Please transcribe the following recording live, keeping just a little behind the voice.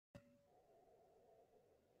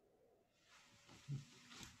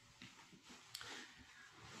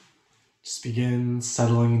Just begin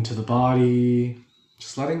settling into the body,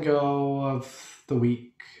 just letting go of the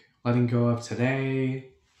week, letting go of today.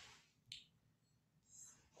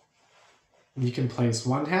 You can place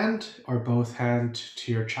one hand or both hands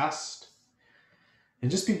to your chest and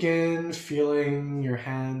just begin feeling your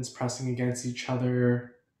hands pressing against each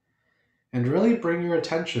other and really bring your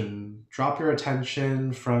attention, drop your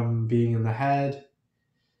attention from being in the head,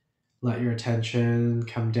 let your attention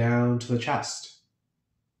come down to the chest.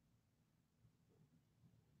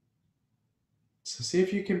 So see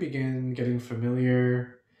if you can begin getting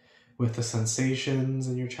familiar with the sensations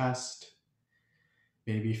in your chest.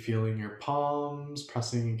 Maybe feeling your palms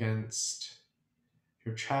pressing against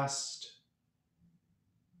your chest,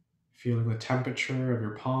 feeling the temperature of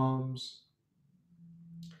your palms.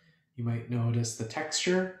 You might notice the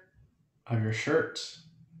texture of your shirt.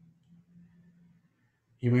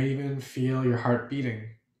 You might even feel your heart beating.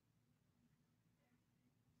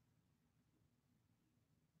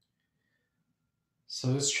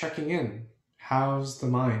 So just checking in. How's the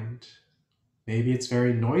mind? Maybe it's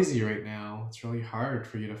very noisy right now. It's really hard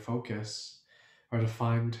for you to focus or to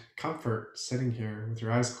find comfort sitting here with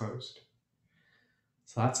your eyes closed.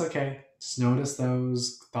 So that's okay. Just notice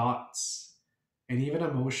those thoughts and even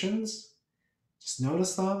emotions. Just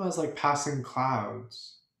notice them as like passing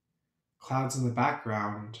clouds in the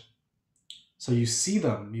background. So you see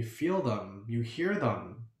them, you feel them, you hear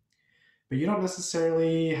them, but you don't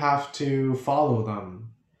necessarily have to follow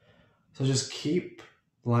them. So just keep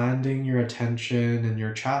landing your attention in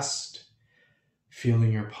your chest,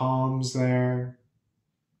 feeling your palms there,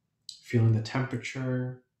 feeling the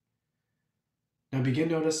temperature. Now begin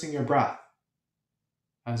noticing your breath.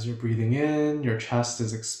 As you're breathing in, your chest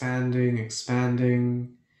is expanding.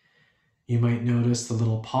 You might notice the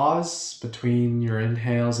little pause between your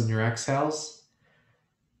inhales and your exhales.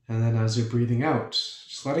 And then as you're breathing out,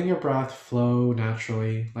 just letting your breath flow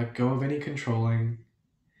naturally. Let go of any controlling.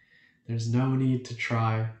 There's no need to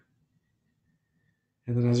try.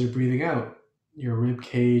 And then as you're breathing out, your rib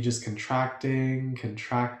cage is contracting. And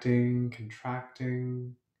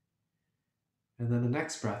then the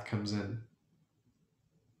next breath comes in.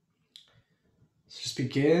 So just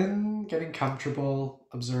begin getting comfortable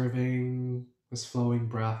observing this flowing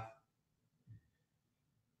breath.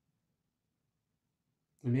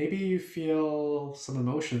 And maybe you feel some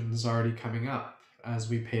emotions already coming up as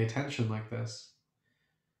we pay attention like this.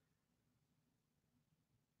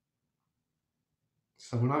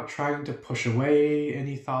 So we're not trying to push away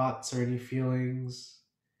any thoughts or any feelings.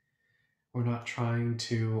 We're not trying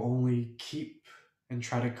to only keep and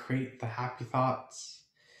try to create the happy thoughts.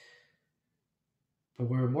 But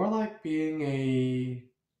we're more like being a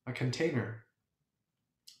container,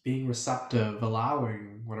 being receptive,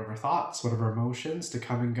 allowing whatever thoughts, whatever emotions to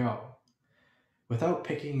come and go, without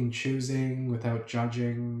picking and choosing, without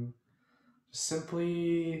judging, just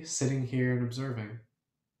simply sitting here and observing.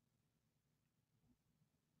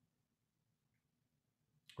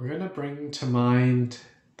 We're going to bring to mind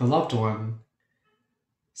the loved one,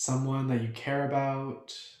 someone that you care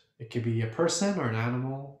about. It could be a person or an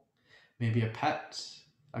animal, maybe a pet,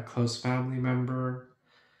 a close family member.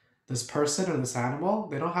 This person or this animal,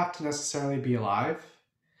 they don't have to necessarily be alive.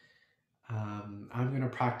 I'm going to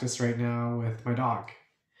practice right now with my dog.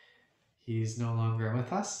 He's no longer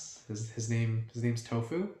with us. His name's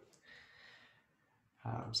Tofu.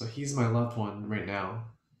 So he's my loved one right now.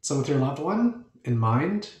 So with your loved one in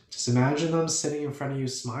mind, just imagine them sitting in front of you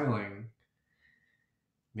smiling.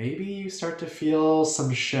 Maybe you start to feel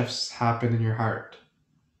some shifts happen in your heart.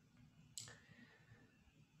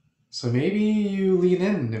 So maybe you lean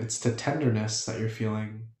in if it's the tenderness that you're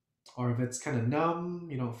feeling, or if it's kind of numb,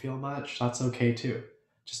 you don't feel much, that's okay too.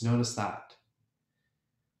 Just notice that.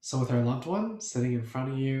 So with our loved one sitting in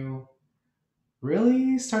front of you,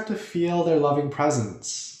 really start to feel their loving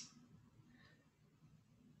presence.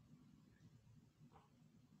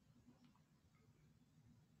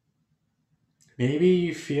 Maybe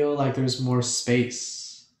you feel like there's more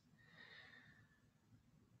space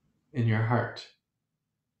in your heart.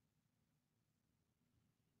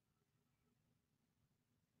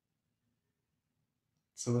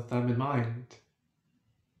 So with them in mind,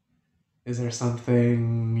 is there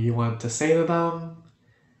something you want to say to them?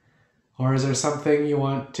 Or is there something you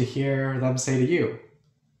want to hear them say to you?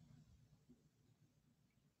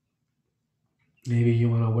 Maybe you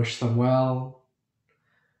want to wish them well.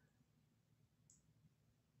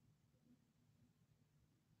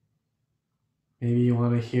 Maybe you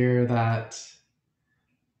want to hear that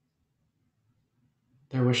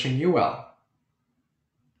they're wishing you well.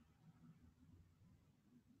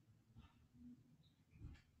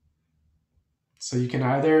 So you can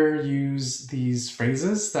either use these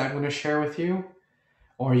phrases that I'm going to share with you,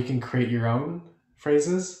 or you can create your own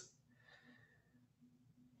phrases.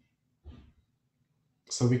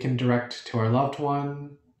 So we can direct to our loved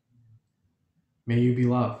one, may you be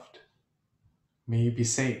loved, may you be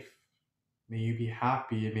safe, may you be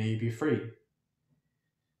happy, and may you be free.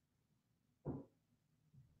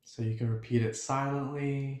 So you can repeat it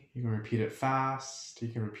silently, you can repeat it fast, you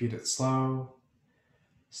can repeat it slow.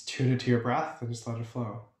 Just tune it to your breath and just let it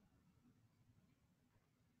flow.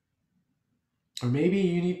 Or maybe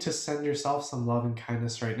you need to send yourself some love and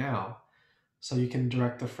kindness right now. So you can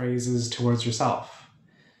direct the phrases towards yourself.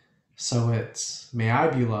 So it's, may I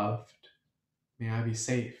be loved, may I be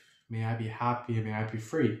safe, may I be happy, and may I be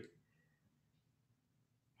free.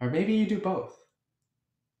 Or maybe you do both.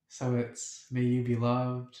 So it's, may you be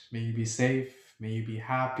loved, may you be safe, may you be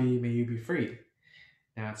happy, may you be free.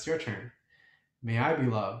 Now it's your turn. May I be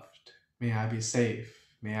loved, may I be safe,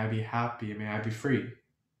 may I be happy, and may I be free.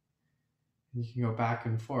 And you can go back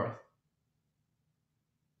and forth.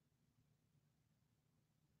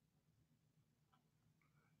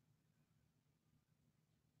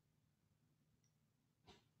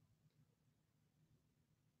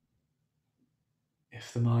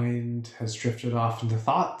 If the mind has drifted off into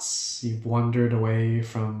thoughts, you've wandered away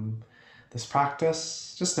from this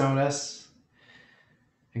practice, just notice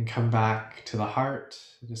and come back to the heart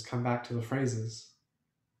and just come back to the phrases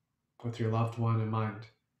with your loved one in mind.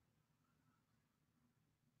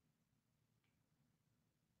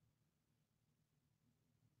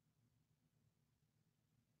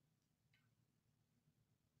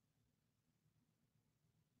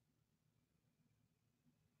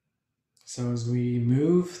 So as we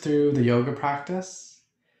move through the yoga practice,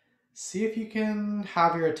 see if you can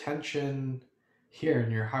have your attention here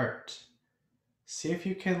in your heart. See if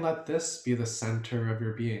you can let this be the center of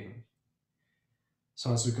your being.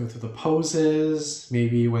 So as we go through the poses,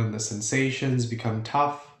 maybe when the sensations become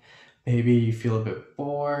tough, maybe you feel a bit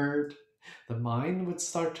bored, the mind would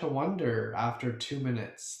start to wander after 2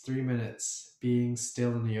 minutes, 3 minutes being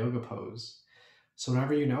still in the yoga pose. So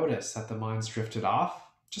whenever you notice that the mind's drifted off,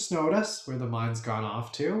 just notice where the mind's gone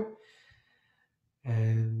off to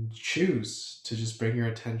and choose to just bring your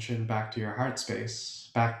attention back to your heart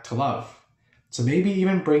space, back to love. So maybe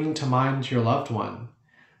even bringing to mind your loved one,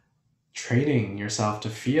 training yourself to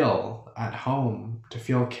feel at home, to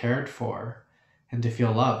feel cared for, and to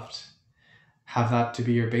feel loved. Have that to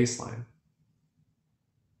be your baseline.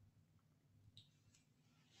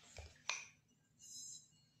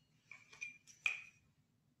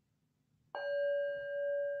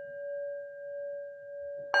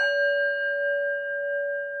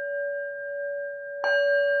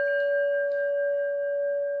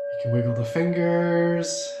 You can wiggle the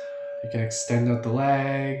fingers, you can extend out the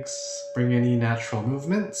legs, bring any natural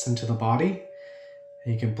movements into the body,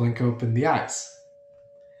 and you can blink open the eyes.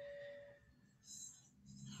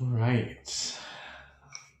 All right.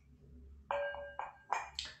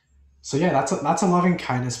 So yeah, that's a loving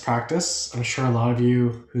kindness practice. I'm sure a lot of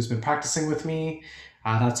you who's been practicing with me,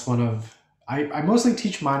 that's one of, I mostly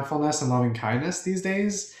teach mindfulness and loving kindness these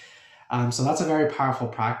days. So that's a very powerful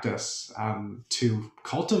practice to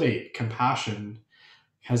cultivate compassion,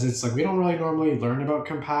 because it's like we don't really normally learn about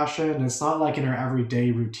compassion. It's not like in our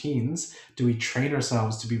everyday routines do we train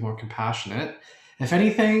ourselves to be more compassionate. If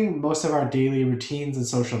anything, most of our daily routines and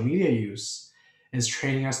social media use is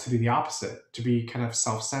training us to be the opposite, to be kind of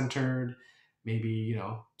self-centered, maybe,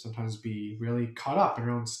 sometimes be really caught up in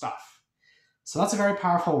our own stuff. So that's a very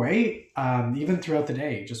powerful way, even throughout the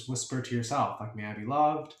day, just whisper to yourself, like, may I be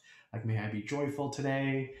loved, like, may I be joyful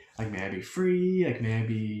today, like, may I be free, like, may I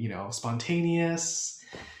be, spontaneous.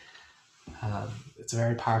 It's a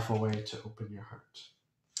very powerful way to open your heart.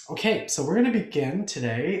 Okay, so we're going to begin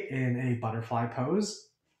today in a butterfly pose.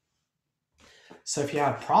 So if you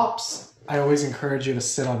have props, I always encourage you to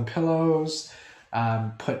sit on pillows,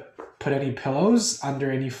 put any pillows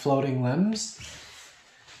under any floating limbs.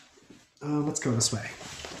 Let's go this way.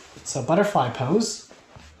 So butterfly pose,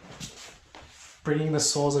 bringing the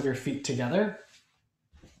soles of your feet together.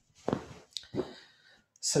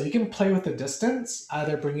 So you can play with the distance,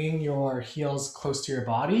 either bringing your heels close to your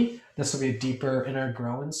body. This will be a deeper inner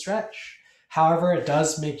groin stretch. However, it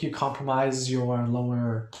does make you compromise your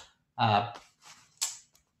lower,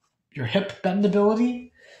 your hip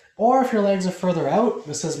bendability. Or if your legs are further out,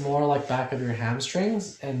 this is more like back of your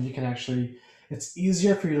hamstrings, and you can actually, it's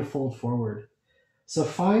easier for you to fold forward. So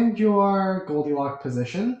find your Goldilocks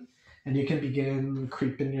position, and you can begin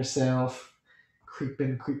creeping yourself,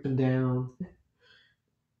 creeping down.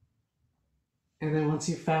 And then once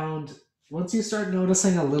you've found Once you start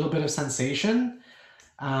noticing a little bit of sensation,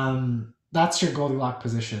 that's your Goldilocks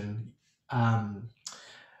position. Um,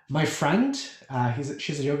 my friend,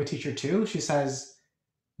 she's a yoga teacher too. She says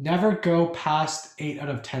never go past 8 out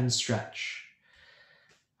of 10 stretch.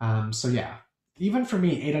 So yeah, even for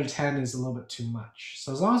me, 8 out of 10 is a little bit too much.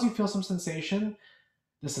 So as long as you feel some sensation,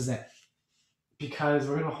 this is it. Because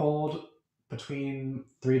we're gonna hold between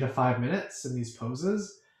 3 to 5 minutes in these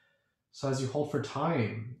poses. So as you hold for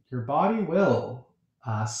time, your body will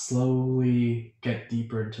slowly get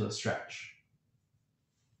deeper into the stretch.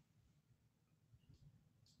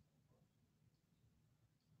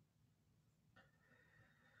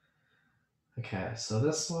 Okay, so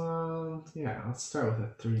this one, yeah, let's start with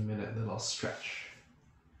a 3 minute little stretch.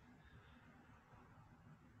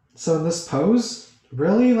 So in this pose,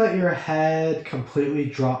 really let your head completely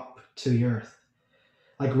drop to the earth.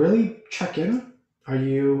 Like really check in. Are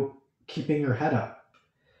you keeping your head up?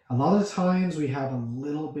 A lot of times we have a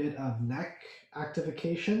little bit of neck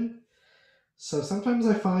activation. So sometimes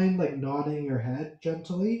I find like nodding your head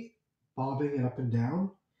gently, bobbing it up and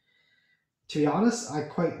down. To be honest, I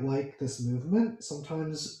quite like this movement.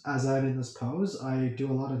 Sometimes as I'm in this pose, I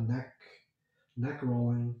do a lot of neck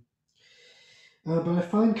rolling. But I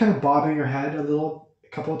find kind of bobbing your head a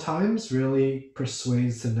couple of times really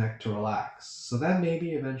persuades the neck to relax. So then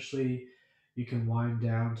maybe eventually you can wind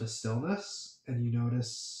down to stillness and you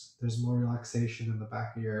notice there's more relaxation in the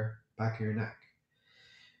back of your neck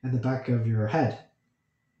and the back of your head.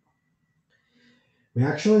 We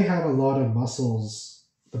actually have a lot of muscles,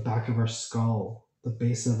 the back of our skull, the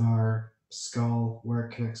base of our skull where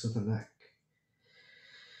it connects with the neck.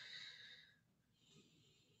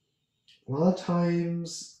 A lot of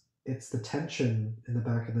times it's the tension in the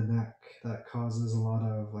back of the neck that causes a lot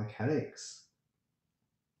of like headaches.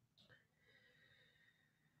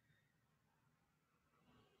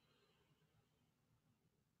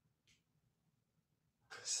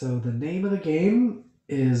 So the name of the game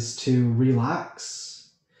is to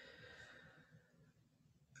relax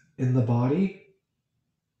in the body.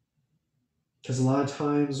 Because a lot of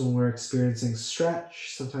times when we're experiencing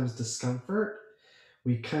stretch, sometimes discomfort,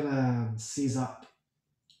 we kind of seize up.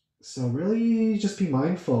 So really just be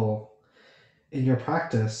mindful in your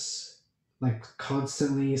practice, like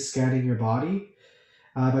constantly scanning your body.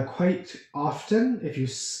 But quite often, if you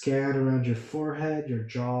scan around your forehead, your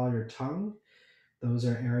jaw, your tongue, those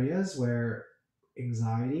are areas where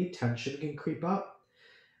anxiety, tension can creep up.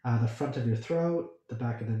 The front of your throat, the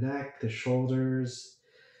back of the neck, the shoulders,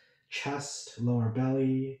 chest, lower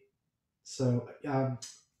belly. So,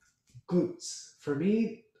 glutes. For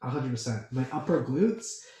me, 100%. My upper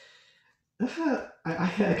glutes,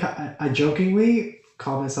 I jokingly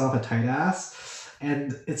call myself a tight ass,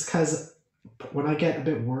 and it's because when I get a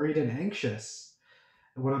bit worried and anxious,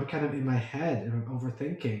 when I'm kind of in my head and I'm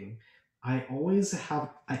overthinking, I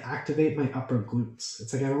activate my upper glutes.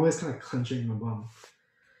 It's like I'm always kind of clenching my bum.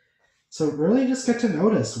 So really just get to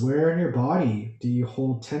notice where in your body do you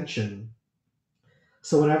hold tension.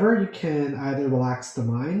 So whenever you can either relax the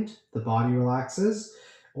mind, the body relaxes,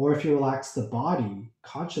 or if you relax the body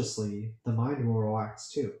consciously, the mind will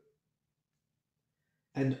relax too.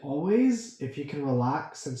 And always, if you can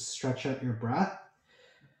relax and stretch out your breath,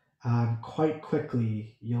 quite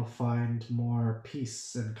quickly you'll find more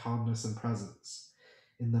peace and calmness and presence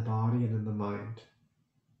in the body and in the mind.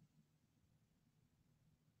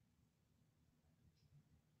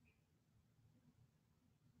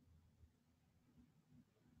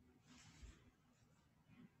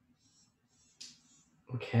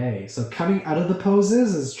 Okay, so coming out of the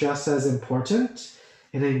poses is just as important,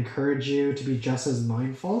 and I encourage you to be just as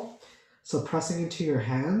mindful. So, pressing into your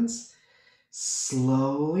hands,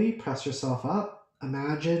 slowly press yourself up.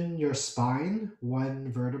 Imagine your spine,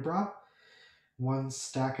 one vertebra, one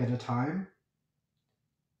stack at a time.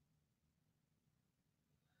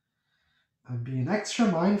 And being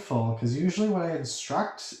extra mindful, because usually when I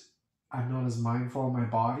instruct, I'm not as mindful of my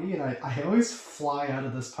body, and I always fly out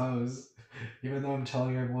of this pose, even though I'm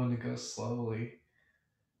telling everyone to go slowly.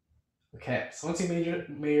 Okay, so once you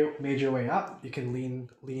made your way up, you can lean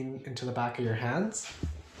into the back of your hands.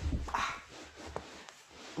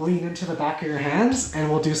 Lean into the back of your hands, and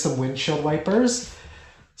we'll do some windshield wipers.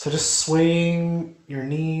 So just swing your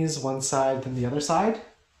knees one side, then the other side.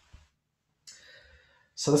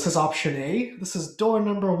 So this is option A. This is door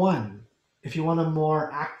number 1. If you want a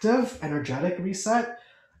more active, energetic reset,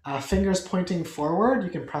 fingers pointing forward, you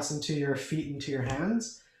can press into your feet into your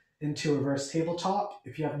hands, into reverse tabletop.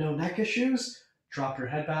 If you have no neck issues, drop your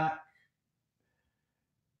head back.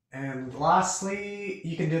 And lastly,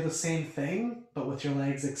 you can do the same thing, but with your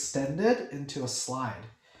legs extended into a slide.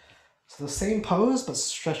 So the same pose, but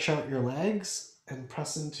stretch out your legs and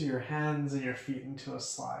press into your hands and your feet into a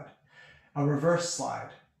slide, a reverse slide.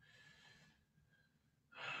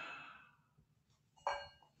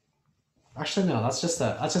 Actually, no, that's just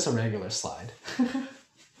a regular slide.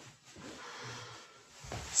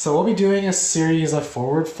 So we'll be doing a series of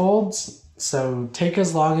forward folds. So take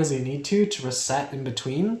as long as you need to reset in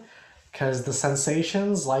between, because the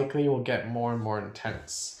sensations likely will get more and more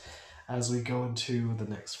intense as we go into the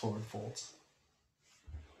next forward fold.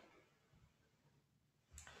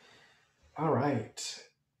 All right.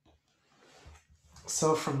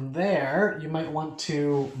 So from there, you might want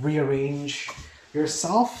to rearrange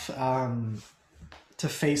yourself to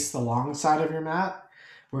face the long side of your mat.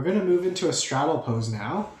 We're going to move into a straddle pose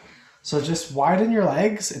now. So just widen your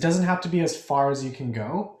legs. It doesn't have to be as far as you can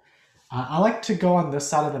go. I like to go on this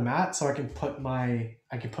side of the mat so I can put my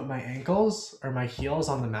ankles or my heels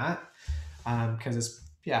on the mat, because it's,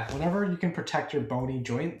 yeah, whenever you can protect your bony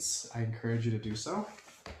joints, I encourage you to do so.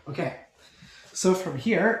 Okay, so from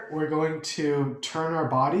here, we're going to turn our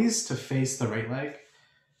bodies to face the right leg.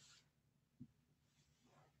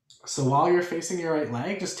 So while you're facing your right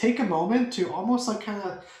leg, just take a moment to almost like kind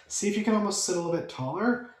of see if you can almost sit a little bit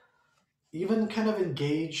taller. Even kind of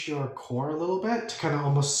engage your core a little bit to kind of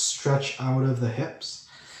almost stretch out of the hips.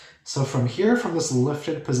 So from here, from this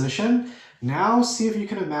lifted position, now see if you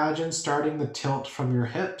can imagine starting the tilt from your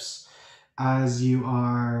hips as you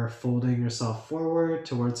are folding yourself forward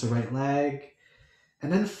towards the right leg. And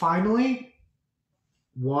then finally,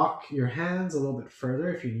 walk your hands a little bit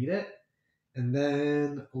further if you need it, and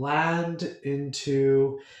then land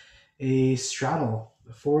into a straddle,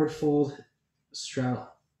 a forward fold straddle.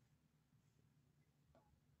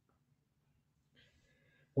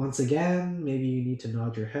 Once again, maybe you need to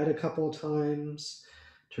nod your head a couple of times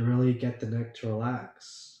to really get the neck to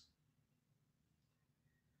relax.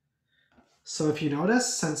 So if you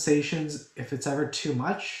notice sensations, if it's ever too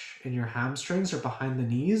much in your hamstrings or behind the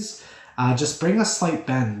knees, just bring a slight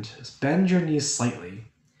bend. Just bend your knees slightly.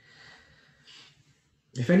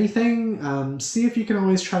 If anything, see if you can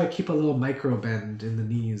always try to keep a little micro bend in the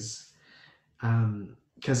knees,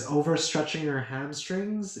 because overstretching your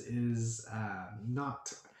hamstrings is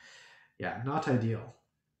not ideal.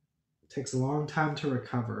 It takes a long time to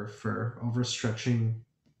recover for overstretching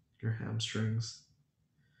your hamstrings.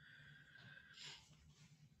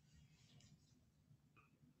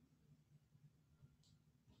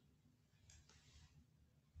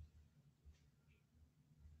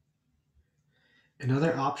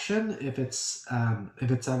 Another option, if it's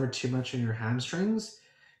ever too much in your hamstrings,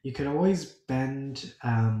 you can always bend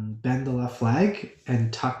the left leg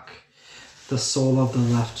and tuck the sole of the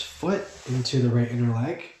left foot into the right inner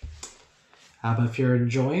leg. But if you're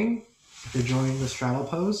enjoying the straddle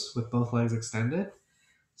pose with both legs extended,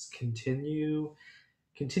 just continue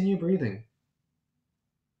breathing.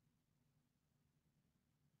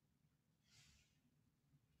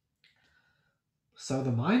 So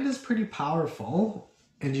the mind is pretty powerful,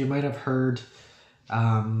 and you might have heard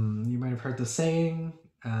the saying,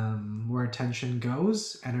 where attention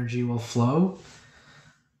goes, energy will flow.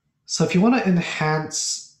 So if you want to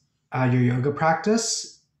enhance your yoga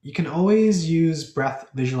practice, you can always use breath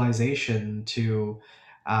visualization to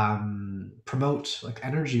promote like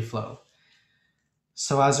energy flow.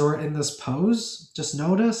 So as we're in this pose, just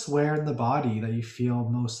notice where in the body that you feel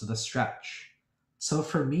most of the stretch. So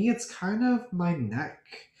for me, it's kind of my neck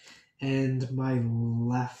and my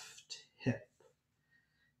left hip,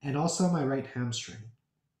 and also my right hamstring.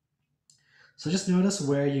 So just notice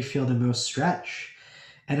where you feel the most stretch.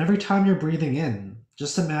 And every time you're breathing in,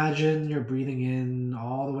 just imagine you're breathing in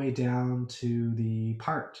all the way down to the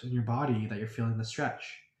part in your body that you're feeling the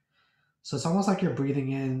stretch. So it's almost like you're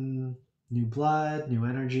breathing in new blood, new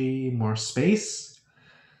energy, more space.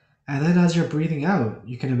 And then as you're breathing out,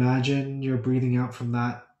 you can imagine you're breathing out from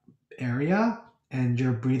that area, and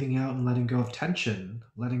you're breathing out and letting go of tension,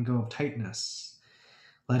 letting go of tightness,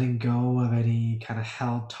 letting go of any kind of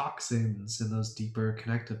held toxins in those deeper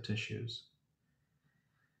connective tissues.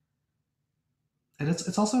 And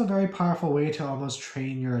it's also a very powerful way to almost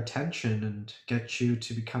train your attention and get you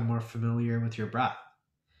to become more familiar with your breath.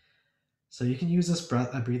 So you can use this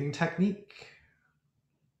breathing technique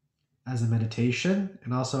as a meditation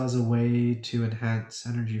and also as a way to enhance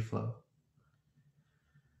energy flow.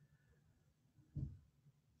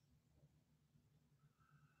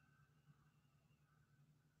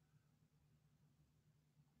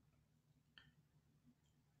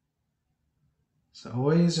 So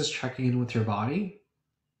always just checking in with your body.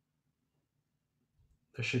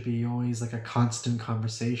 There should be always like a constant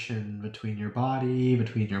conversation between your body,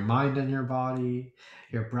 between your mind and your body,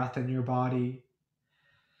 your breath and your body.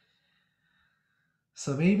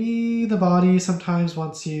 So maybe the body sometimes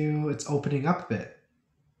it's opening up a bit.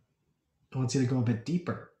 It wants you to go a bit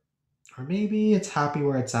deeper. Or maybe it's happy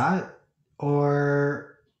where it's at,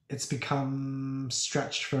 or it's become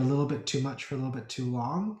stretched for a little bit too much for a little bit too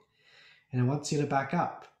long, and it wants you to back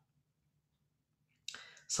up.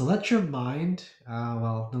 So let your mind,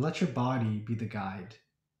 let your body be the guide.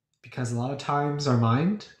 Because a lot of times our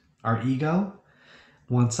mind, our ego,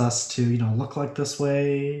 wants us to, look like this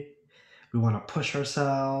way. We want to push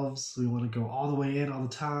ourselves. We want to go all the way in all the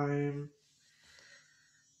time.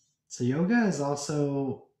 So yoga is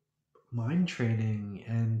also mind training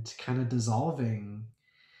and kind of dissolving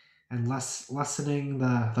and lessening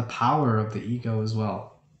the power of the ego as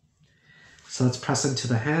well. So let's press into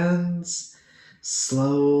the hands.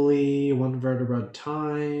 Slowly, one vertebra at a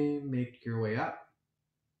time, make your way up.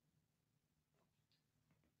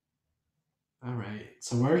 All right,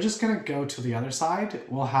 so we're just gonna go to the other side.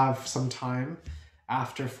 We'll have some time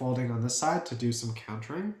after folding on this side to do some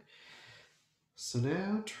countering. So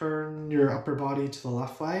now turn your upper body to the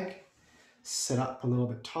left leg. Sit up a little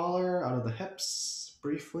bit taller out of the hips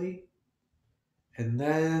briefly. And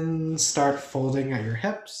then start folding at your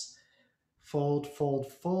hips. Fold,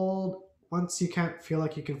 fold, fold. Once you can't feel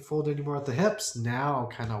like you can fold anymore at the hips, now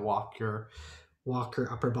kind of walk your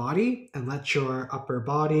upper body and let your upper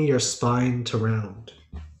body, your spine to round.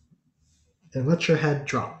 And let your head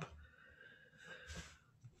drop.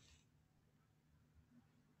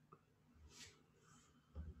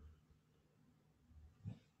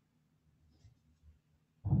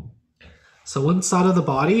 So one side of the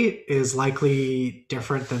body is likely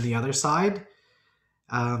different than the other side.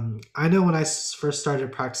 I know when I first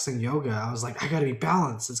started practicing yoga, I was like, I gotta be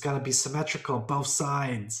balanced. It's gotta be symmetrical, both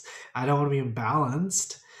sides. I don't want to be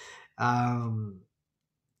imbalanced. Um,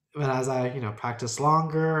 but as I, practice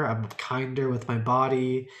longer, I'm kinder with my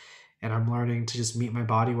body, and I'm learning to just meet my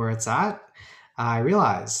body where it's at. I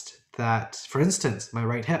realized that, for instance, my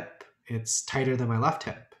right hip, it's tighter than my left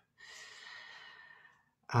hip.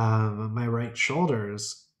 My right shoulder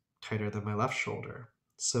is tighter than my left shoulder.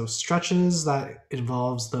 So stretches that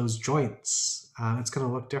involves those joints, it's going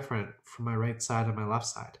to look different from my right side and my left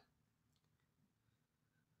side.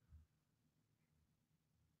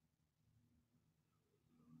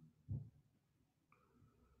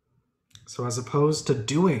 So as opposed to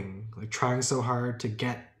doing, like trying so hard to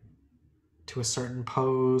get to a certain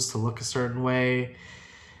pose, to look a certain way,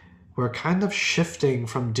 we're kind of shifting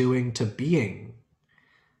from doing to being.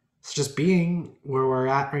 It's just being where we're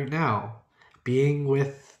at right now, being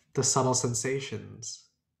with the subtle sensations,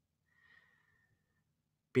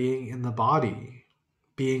 being in the body,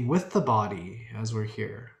 being with the body as we're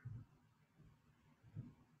here.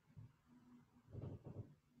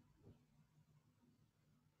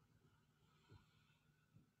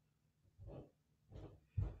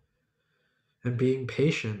 And being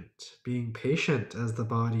patient as the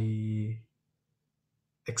body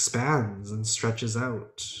expands and stretches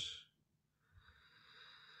out,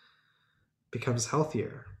 becomes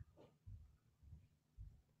healthier.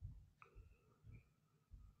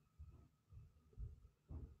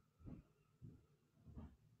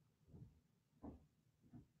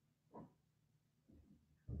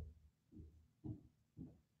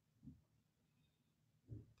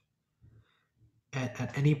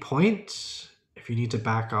 At any point, if you need to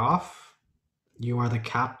back off, you are the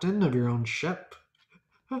captain of your own ship.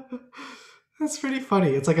 That's pretty funny.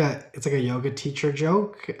 It's like a yoga teacher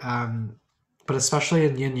joke, but especially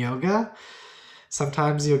in Yin yoga,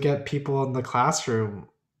 sometimes you'll get people in the classroom,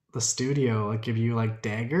 the studio, like give you like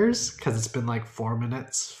daggers because it's been like 4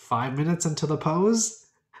 minutes, 5 minutes into the pose,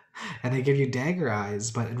 and they give you dagger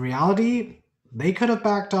eyes. But in reality, they could have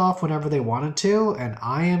backed off whenever they wanted to, and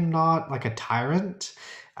I am not like a tyrant.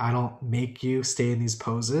 I don't make you stay in these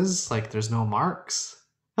poses. Like there's no marks.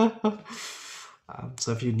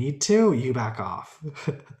 So if you need to, you back off.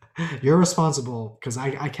 You're responsible because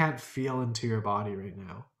I can't feel into your body right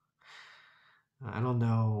now. I don't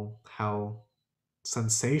know how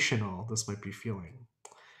sensational this might be feeling.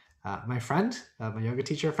 My friend, my yoga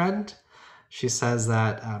teacher friend, she says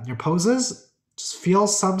that your poses just feel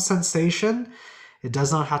some sensation. It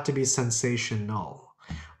does not have to be sensational.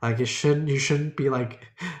 Like you shouldn't be like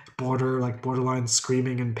borderline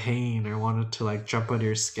screaming in pain or wanted to like jump out of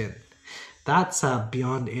your skin. That's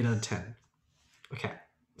beyond 8 out of 10. Okay,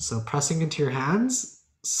 so pressing into your hands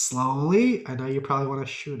slowly. I know you probably want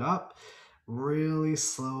to shoot up really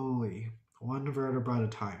slowly, one vertebra at a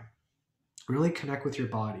time. Really connect with your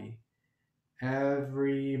body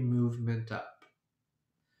every movement up.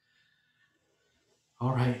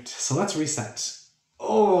 All right, so let's reset.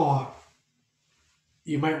 Oh,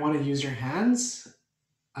 you might want to use your hands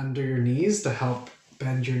under your knees to help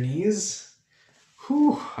bend your knees.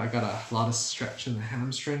 Whew, I got a lot of stretch in the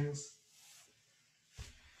hamstrings.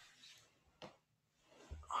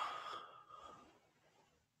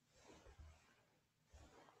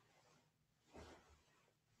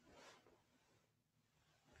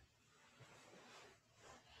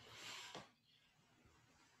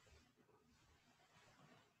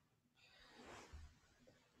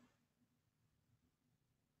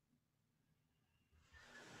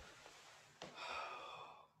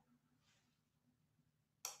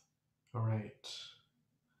 All right.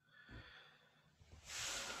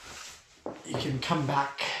 You can come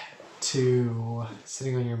back to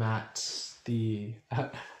sitting on your mat the,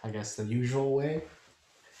 I guess, the usual way.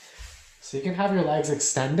 So you can have your legs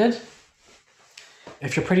extended.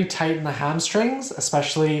 If you're pretty tight in the hamstrings,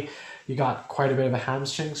 especially you got quite a bit of a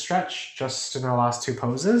hamstring stretch just in our last two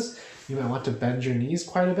poses, you might want to bend your knees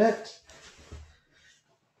quite a bit.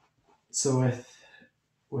 So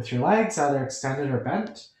with your legs either extended or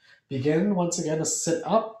bent, begin once again to sit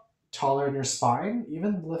up, taller in your spine,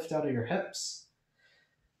 even lift out of your hips.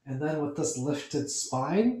 And then with this lifted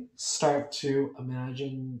spine, start to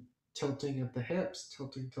imagine tilting at the hips,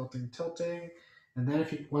 tilting, tilting, tilting. And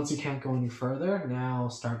then once you can't go any further, now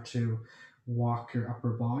start to walk your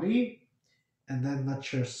upper body and then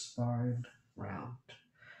let your spine round.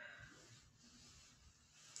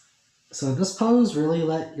 So in this pose, really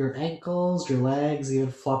let your ankles, your legs even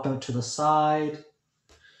flop out to the side.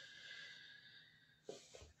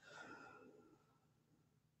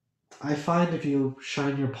 I find if you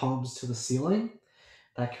shine your palms to the ceiling,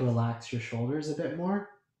 that can relax your shoulders a bit more.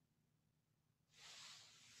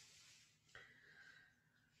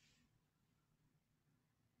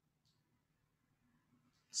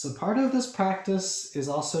 So part of this practice is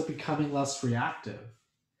also becoming less reactive.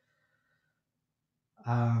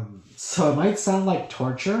 So it might sound like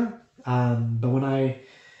torture, but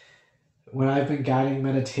when I've been guiding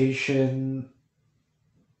meditation,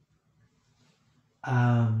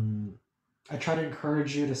 I try to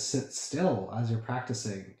encourage you to sit still as you're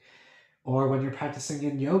practicing, or when you're practicing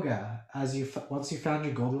in yoga, once you found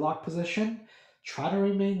your Goldilocks position, try to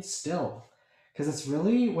remain still, because it's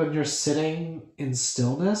really when you're sitting in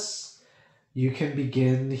stillness, you can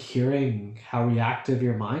begin hearing how reactive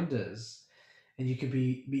your mind is, and you can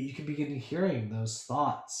begin hearing those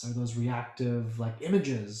thoughts or those reactive like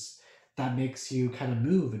images that makes you kind of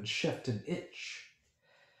move and shift and itch.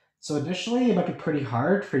 So initially, it might be pretty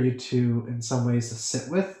hard for you to, in some ways, to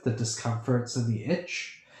sit with the discomforts and the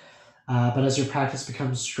itch. But as your practice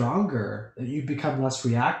becomes stronger, you become less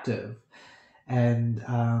reactive,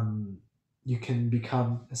 and you can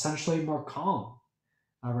become essentially more calm,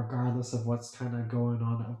 regardless of what's kind of going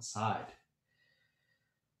on outside.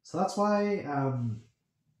 So that's why in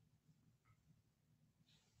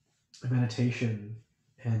meditation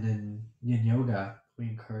and in yin yoga, we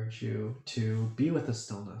encourage you to be with the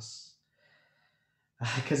stillness.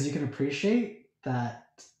 Because you can appreciate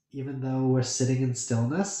that even though we're sitting in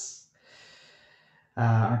stillness,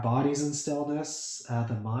 our body's in stillness,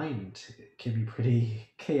 the mind can be pretty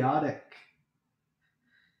chaotic.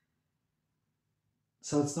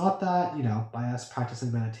 So it's not that, by us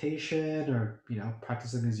practicing meditation or,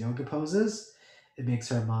 practicing these yoga poses, it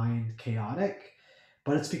makes our mind chaotic.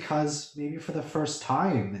 But it's because maybe for the first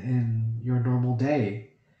time in your normal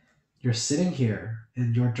day, you're sitting here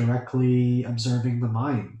and you're directly observing the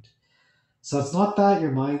mind. So it's not that your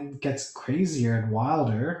mind gets crazier and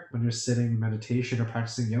wilder when you're sitting in meditation or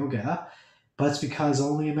practicing yoga, but it's because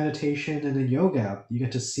only in meditation and in yoga you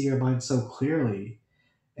get to see your mind so clearly.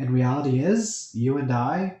 And reality is, you and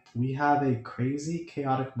I, we have a crazy,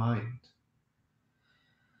 chaotic mind.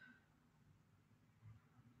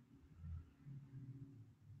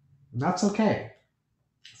 And that's okay.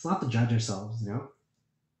 It's not to judge ourselves,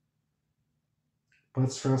 but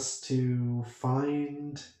it's for us to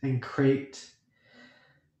find and create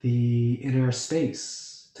the inner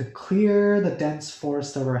space to clear the dense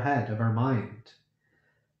forest of our head, of our mind,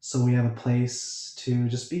 so we have a place to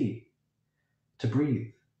just be, to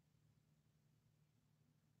breathe.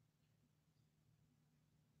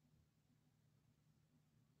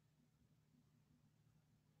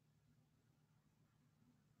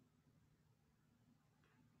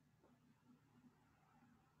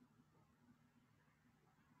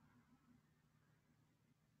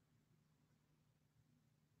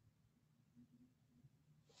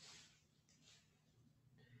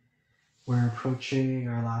 We're approaching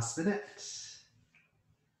our last minute.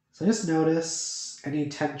 So just notice any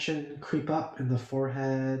tension creep up in the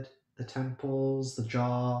forehead, the temples, the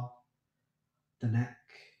jaw, the neck,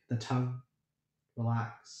 the tongue.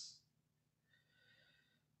 Relax.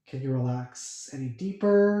 Can you relax any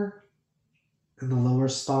deeper in the lower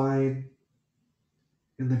spine,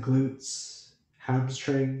 in the glutes,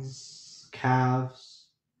 hamstrings, calves,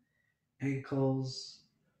 ankles,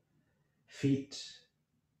 feet,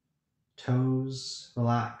 toes?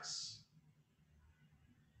 Relax.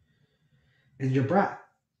 And your breath.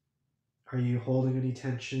 Are you holding any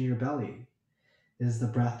tension in your belly? Is the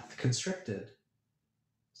breath constricted?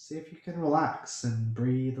 See if you can relax and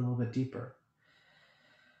breathe a little bit deeper.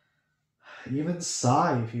 Even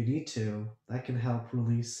sigh if you need to. That can help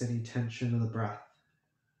release any tension of the breath.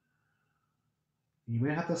 You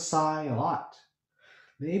may have to sigh a lot.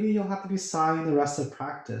 Maybe you'll have to be sighing the rest of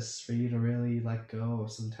practice for you to really let go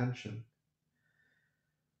of some tension.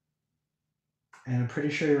 And I'm pretty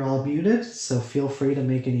sure you're all muted, so feel free to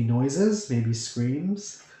make any noises, maybe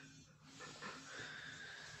screams.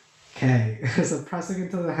 Okay, so pressing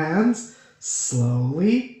into the hands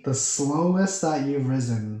slowly, the slowest that you've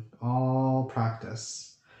risen, all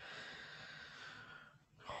practice.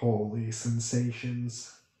 Holy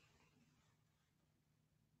sensations.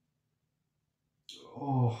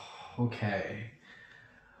 Oh, okay.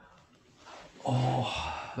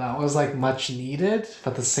 Oh, that was like much needed,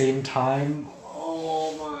 but at the same time,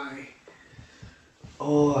 oh my.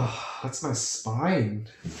 Oh, that's my spine.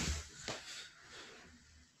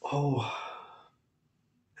 Oh,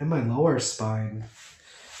 and my lower spine.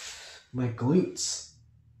 My glutes.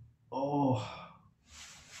 Oh.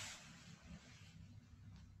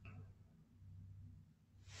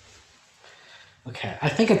 Okay, I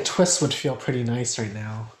think a twist would feel pretty nice right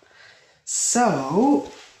now.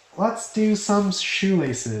 So, let's do some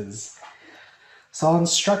shoelaces. So I'll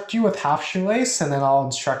instruct you with half shoelace and then I'll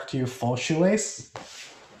instruct you full shoelace.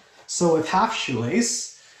 So with half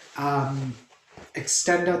shoelace,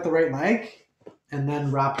 extend out the right leg and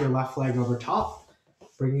then wrap your left leg over top,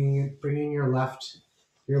 bringing your left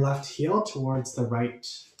heel towards the right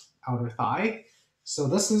outer thigh. So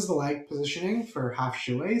this is the leg positioning for half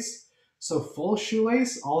shoelace. So full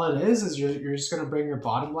shoelace, all it is you're just going to bring your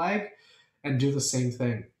bottom leg and do the same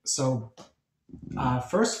thing. So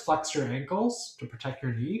first flex your ankles to protect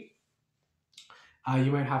your knee.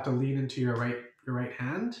 You might have to lean into your right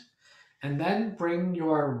hand, and then bring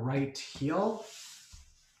your right heel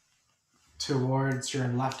towards your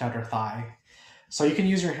left outer thigh. So you can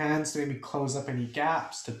use your hands to maybe close up any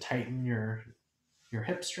gaps to tighten your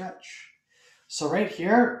hip stretch. So right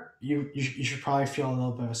here, you should probably feel a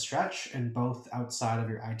little bit of a stretch in both outside of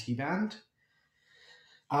your IT band.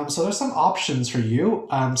 So there's some options for you.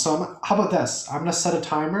 How about this? I'm going to set a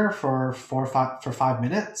timer for 5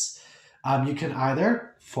 minutes. You can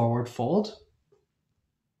either forward fold.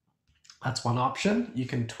 That's one option. You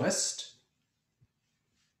can twist.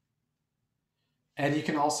 And you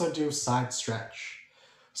can also do side stretch.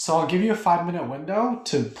 So I'll give you a 5-minute window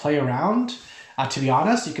to play around. To be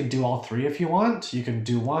honest, you can do all three if you want. You can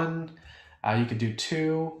do one, you can do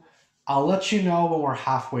two. I'll let you know when we're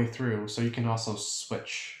halfway through, so you can also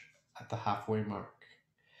switch at the halfway mark.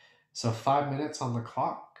 So 5 minutes on the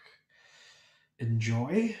clock.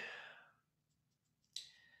 Enjoy.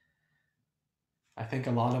 I think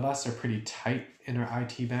a lot of us are pretty tight in our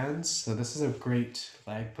IT bands, so this is a great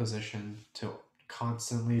leg position to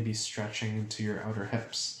constantly be stretching into your outer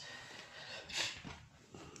hips.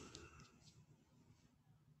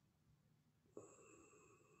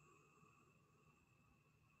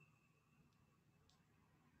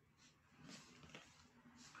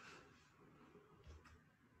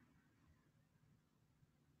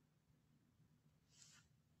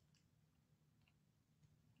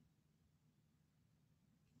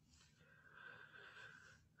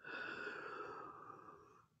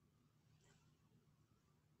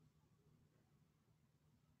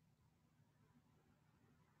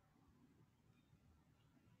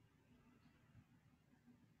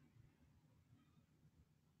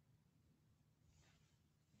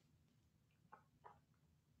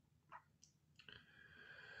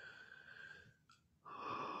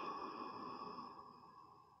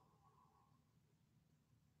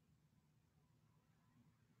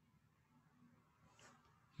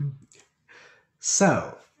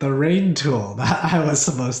 So, the R.A.I.N tool that I was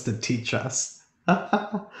supposed to teach us.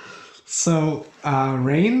 So,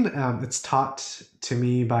 R.A.I.N, it's taught to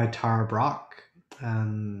me by Tara Brock.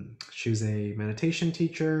 She was a meditation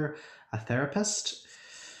teacher, a therapist.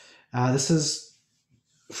 This is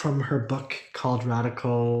from her book called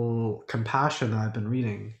Radical Compassion that I've been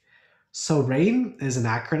reading. So RAIN is an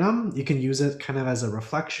acronym. You can use it kind of as a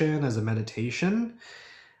reflection, as a meditation.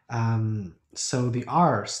 So the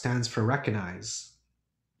R stands for recognize.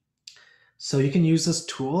 So you can use this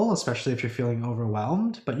tool, especially if you're feeling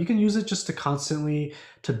overwhelmed, but you can use it just to constantly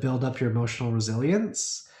to build up your emotional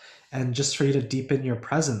resilience and just for you to deepen your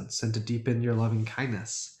presence and to deepen your loving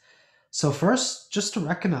kindness. So first, just to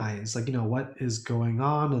recognize, like, what is going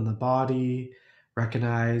on in the body,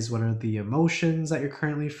 recognize what are the emotions that you're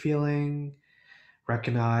currently feeling,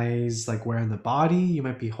 recognize like where in the body you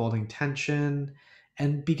might be holding tension,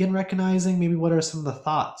 and begin recognizing maybe what are some of the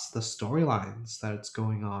thoughts, the storylines that it's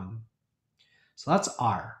going on. So that's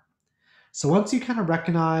R. So once you kind of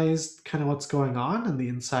recognize kind of what's going on in the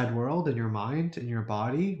inside world, in your mind, in your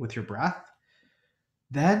body, with your breath,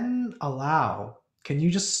 then allow. Can you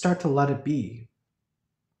just start to let it be?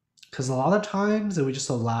 Because a lot of times that we just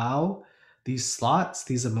allow these thoughts,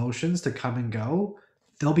 these emotions to come and go,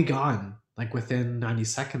 they'll be gone like within 90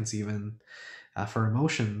 seconds even. For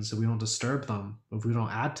emotions, if we don't disturb them, if we don't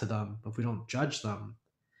add to them, if we don't judge them.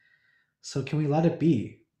 So can we let it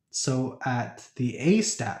be? So at the A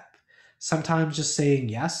step, sometimes just saying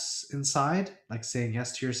yes inside, like saying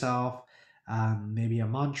yes to yourself, maybe a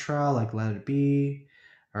mantra like let it be,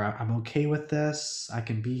 or I'm okay with this, I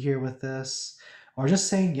can be here with this, or just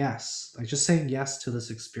saying yes, like just saying yes to this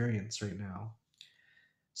experience right now.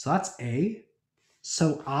 So that's A.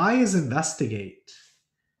 So I is investigate.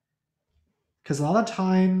 Because a lot of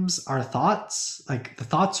times our thoughts, like the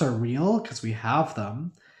thoughts are real because we have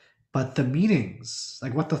them, but the meanings,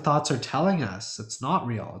 like what the thoughts are telling us, it's not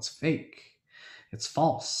real, it's fake, it's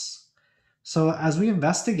false. So as we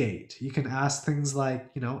investigate, you can ask things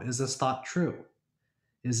like, is this thought true?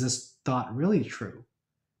 Is this thought really true?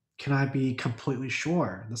 Can I be completely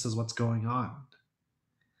sure this is what's going on?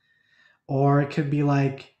 Or it can be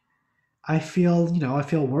like, I feel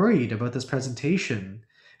worried about this presentation.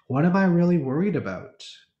 What am I really worried about?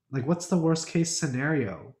 Like, what's the worst case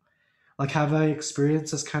scenario? Like, have I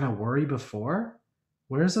experienced this kind of worry before?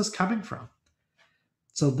 Where is this coming from?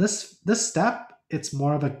 So this step, it's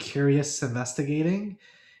more of a curious investigating,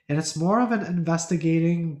 and it's more of an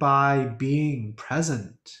investigating by being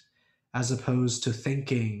present as opposed to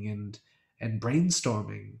thinking and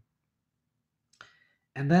brainstorming.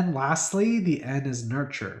 And then lastly, the N is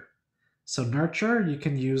nurture. So nurture, you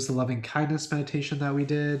can use the loving kindness meditation that we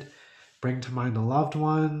did, bring to mind a loved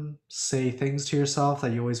one, say things to yourself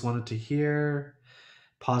that you always wanted to hear,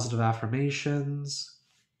 positive affirmations.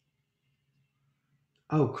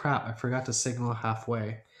 Oh crap, I forgot to signal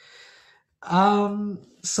halfway.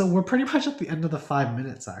 So we're pretty much at the end of the 5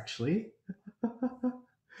 minutes actually.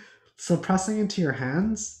 So pressing into your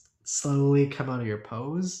hands, slowly come out of your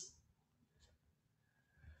pose.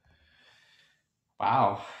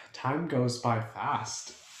 Wow, time goes by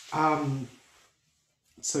fast.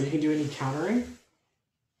 So you can do any countering.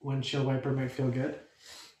 Windshield wiper might feel good.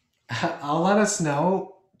 I'll let us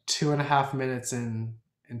know 2.5 minutes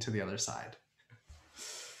into the other side.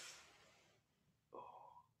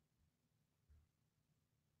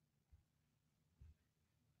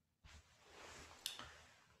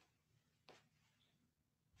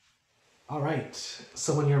 All right,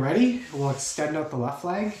 so when you're ready, we'll extend out the left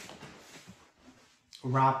leg,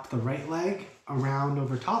 wrap the right leg around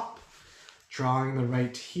over top, drawing the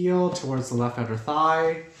right heel towards the left outer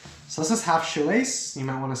thigh. So this is half shoelace, you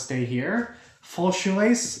might want to stay here. Full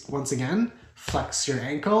shoelace, once again, flex your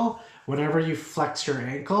ankle. Whenever you flex your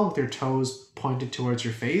ankle with your toes pointed towards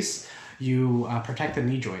your face, you protect the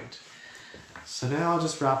knee joint. So now I'll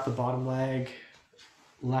just wrap the bottom leg,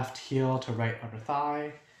 left heel to right outer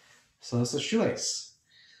thigh. So this is shoelace.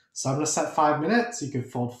 So I'm going to set 5 minutes. You can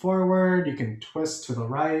fold forward, you can twist to the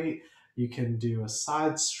right, you can do a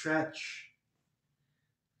side stretch.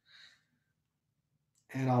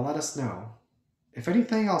 And I'll let us know. If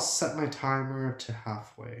anything, I'll set my timer to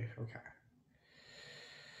halfway.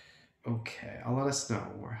 Okay, I'll let us know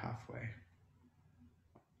when we're halfway.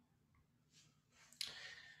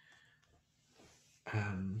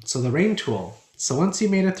 So the RAIN tool. So once you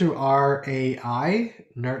made it through R.A.I.N,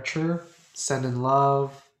 nurture, send in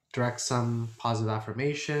love, direct some positive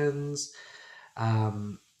affirmations.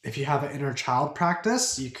 If you have an inner child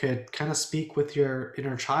practice, you could kind of speak with your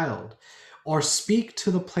inner child or speak to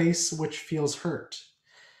the place which feels hurt.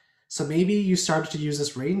 So maybe you started to use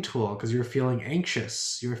this RAIN tool because you were feeling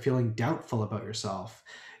anxious, you were feeling doubtful about yourself,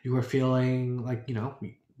 you were feeling like,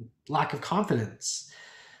 lack of confidence.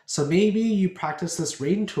 So maybe you practice this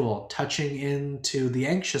RAIN tool touching into the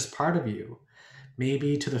anxious part of you,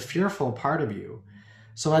 maybe to the fearful part of you.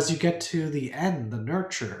 So as you get to the end, the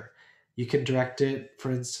nurture, you can direct it.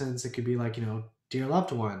 For instance, it could be like, dear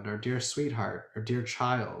loved one, or dear sweetheart, or dear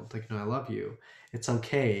child, like, I love you. It's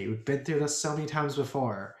okay. We've been through this so many times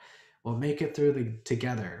before. We'll make it through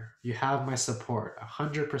together. You have my support,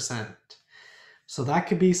 100%. So that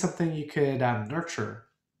could be something you could nurture.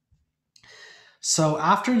 So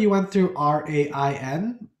after you went through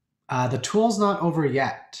R.A.I.N, the tool's not over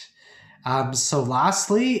yet. So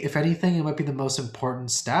lastly, if anything, it might be the most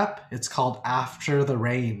important step. It's called after the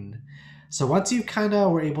rain. So once you kind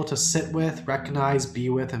of were able to sit with, recognize, be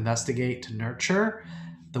with, investigate, to nurture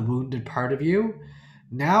the wounded part of you,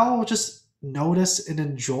 now just notice and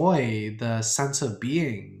enjoy the sense of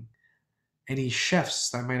being, any shifts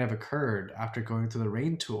that might have occurred after going through the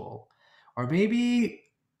rain tool. Or maybe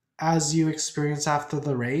as you experience after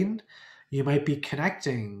the rain, you might be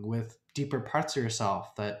connecting with deeper parts of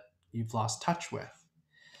yourself that you've lost touch with.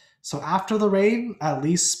 So after the rain, at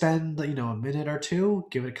least spend, a minute or two,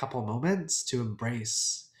 give it a couple moments to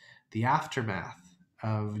embrace the aftermath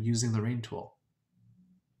of using the rain tool.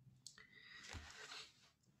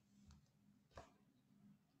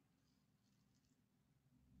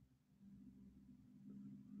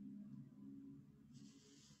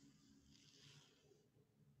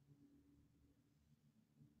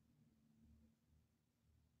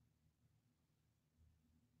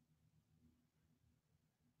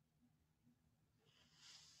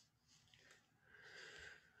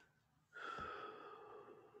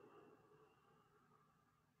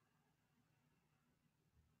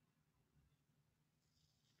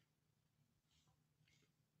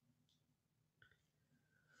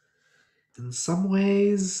 In some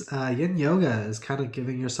ways, yin yoga is kind of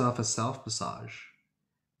giving yourself a self massage.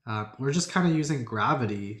 We're just kind of using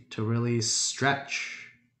gravity to really stretch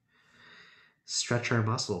our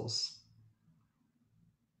muscles.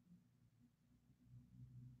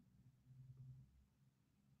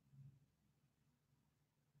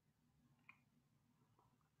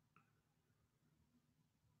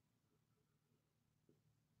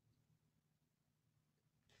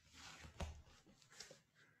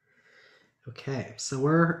 Okay, so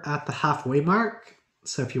we're at the halfway mark.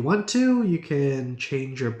 So if you want to, you can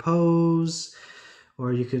change your pose,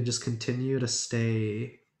 or you can just continue to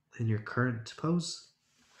stay in your current pose.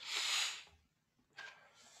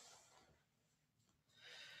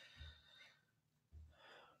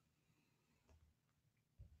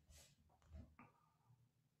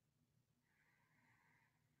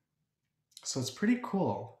 So it's pretty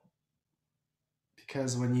cool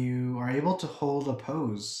because when you are able to hold a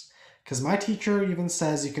pose, because my teacher even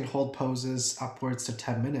says you can hold poses upwards to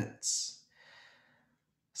 10 minutes.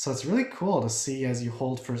 So it's really cool to see as you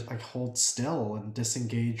hold still and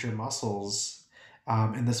disengage your muscles.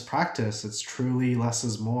 In this practice, it's truly less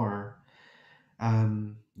is more.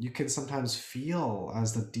 You can sometimes feel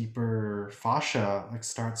as the deeper fascia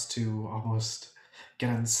starts to almost get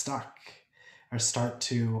unstuck or start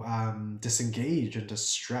to disengage and to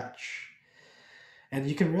stretch. And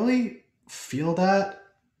you can really feel that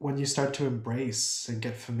when you start to embrace and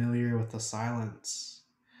get familiar with the silence.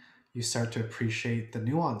 You start to appreciate the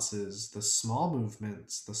nuances, the small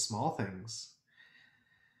movements, the small things.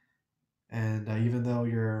 And even though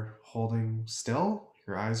you're holding still,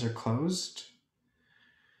 your eyes are closed,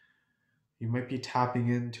 you might be tapping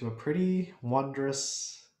into a pretty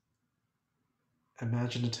wondrous,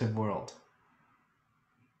 imaginative world.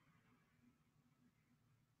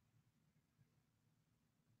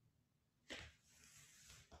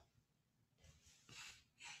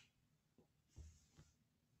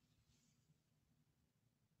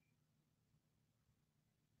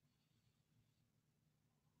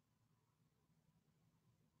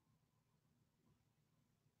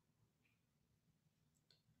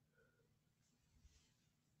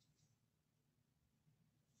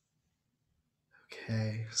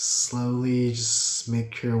 Okay, slowly just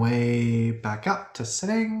make your way back up to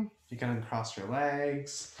sitting. You can uncross your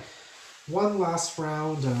legs. One last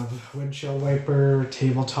round of windshield wiper,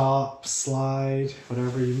 tabletop, slide,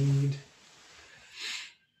 whatever you need.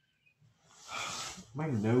 My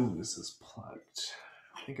nose is plugged.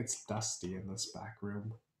 I think it's dusty in this back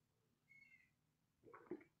room.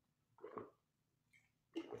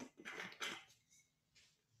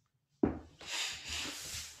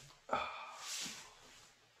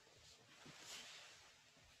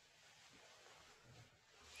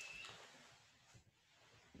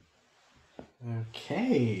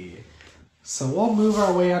 Okay, so we'll move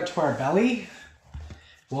our way onto our belly.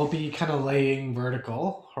 We'll be kind of laying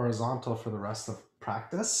vertical, horizontal for the rest of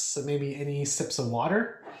practice. So maybe any sips of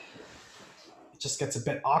water. It just gets a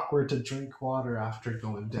bit awkward to drink water after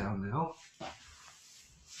going down now.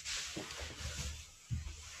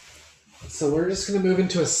 So we're just going to move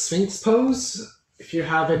into a Sphinx pose. If you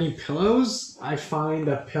have any pillows, I find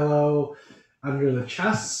a pillow under the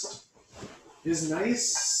chest is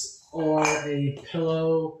nice, or a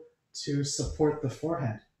pillow to support the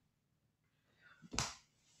forehead.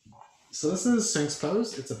 So this is Sphinx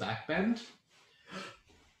pose. It's a back bend.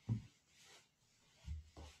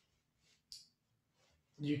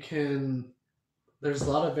 You can, there's a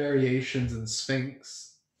lot of variations in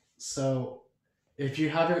Sphinx. So if you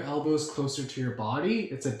have your elbows closer to your body,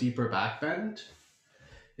 it's a deeper back bend.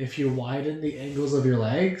 If you widen the angles of your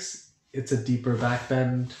legs, it's a deeper back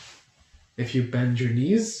bend. If you bend your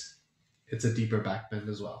knees, it's a deeper back bend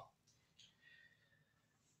as well.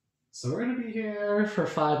 So we're going to be here for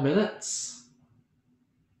 5 minutes.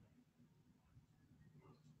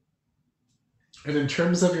 And in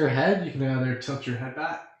terms of your head, you can either tilt your head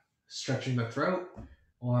back, stretching the throat,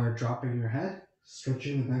 or dropping your head,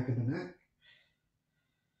 stretching the back of the neck.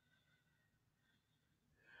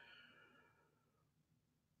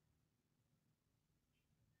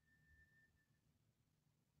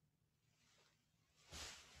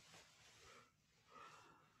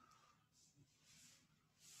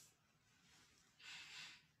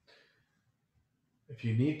 If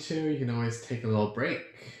you need to, you can always take a little break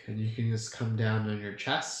and you can just come down on your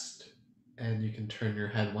chest and you can turn your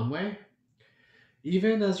head one way.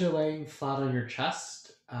 Even as you're laying flat on your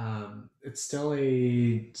chest, it's still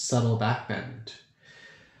a subtle back bend.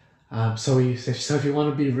 So if you want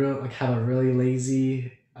to be real, like have a really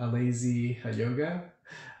lazy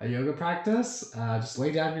yoga practice, just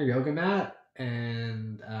lay down your yoga mat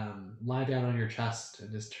and lie down on your chest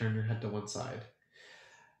and just turn your head to one side.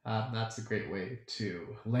 That's a great way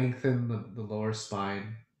to lengthen the lower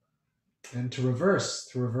spine and to reverse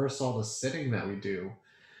all the sitting that we do.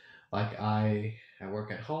 Like I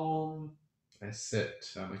work at home, I sit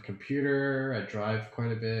on my computer, I drive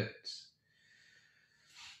quite a bit.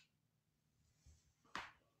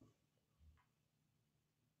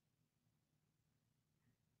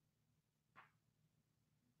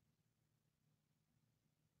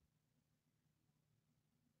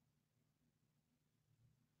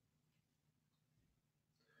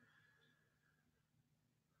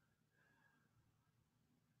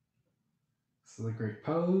 This is a great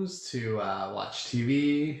pose to watch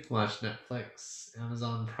TV, watch Netflix,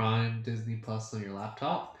 Amazon Prime, Disney Plus on your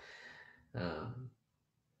laptop.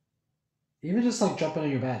 Even just like jumping on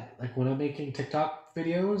your bed. Like when I'm making TikTok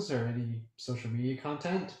videos or any social media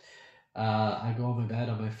content, I go on my bed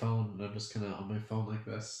on my phone and I'm just kind of on my phone like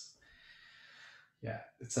this. Yeah,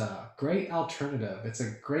 it's a great alternative. It's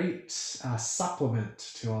a great supplement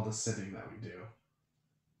to all the sitting that we do.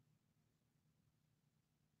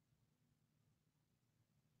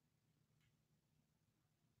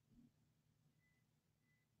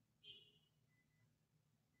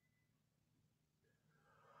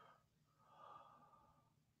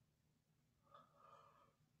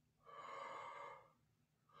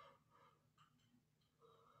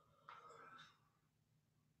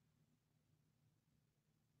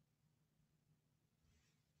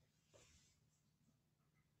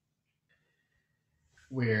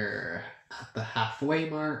 We're at the halfway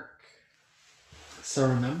mark. So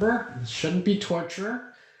remember, it shouldn't be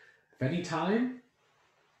torture. If any time,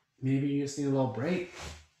 maybe you just need a little break.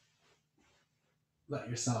 Let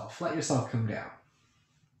yourself come down.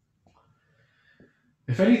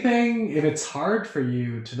 If anything, if it's hard for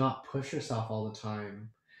you to not push yourself all the time,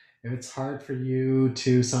 if it's hard for you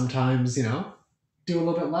to sometimes, do a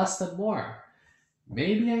little bit less than more,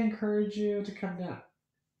 maybe I encourage you to come down.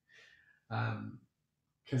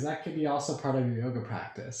 Because that could be also part of your yoga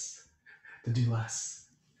practice, to do less.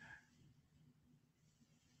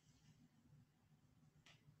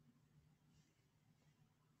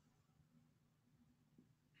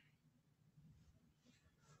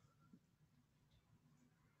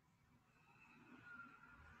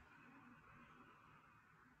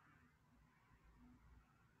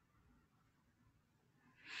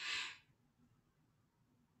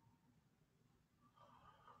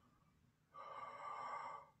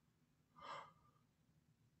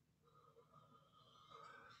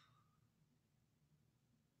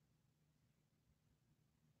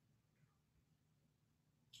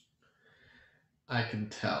 I can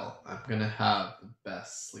tell I'm going to have the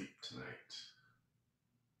best sleep tonight.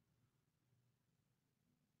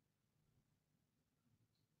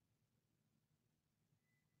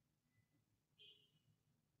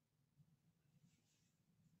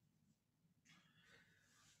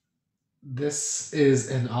 This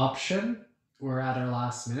is an option. We're at our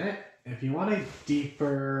last minute. If you want a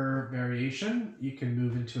deeper variation, you can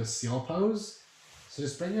move into a seal pose. So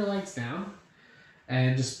just bring your legs down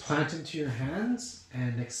and just plant into your hands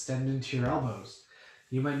and extend into your elbows.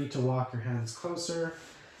 You might need to walk your hands closer.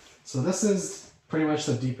 So this is pretty much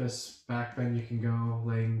the deepest back bend you can go,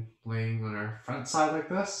 laying on our front side like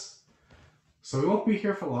this. So we won't be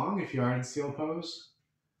here for long if you are in seal pose.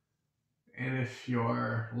 And if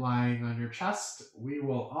you're lying on your chest, we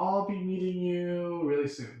will all be meeting you really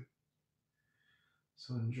soon.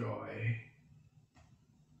 So enjoy.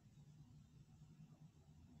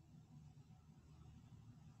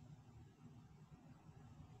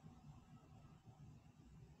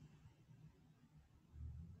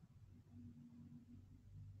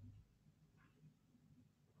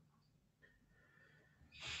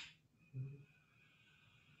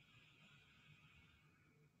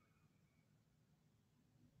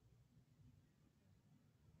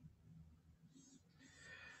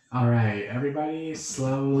 All right, everybody,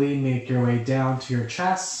 slowly make your way down to your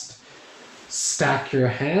chest. Stack your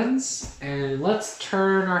hands, and let's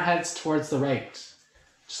turn our heads towards the right.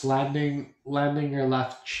 Just landing your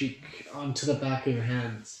left cheek onto the back of your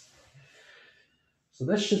hands. So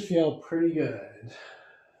this should feel pretty good.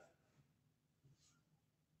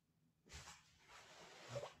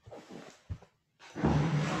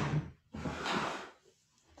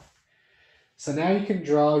 So now you can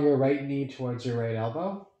draw your right knee towards your right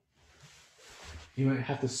elbow. You might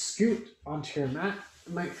have to scoot onto your mat.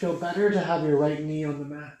 It might feel better to have your right knee on the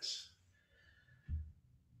mat.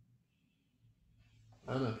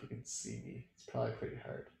 I don't know if you can see me. It's probably pretty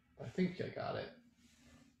hard. But I think I got it.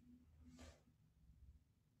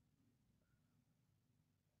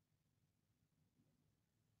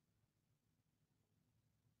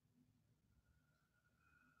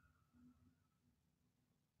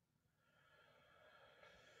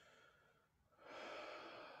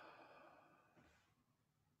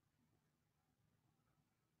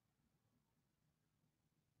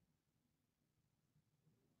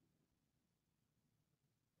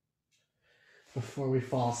 Before we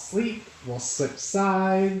fall asleep, we'll switch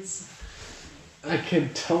sides. I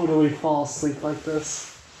can totally fall asleep like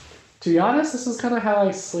this. To be honest, this is kind of how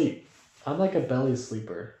I sleep. I'm like a belly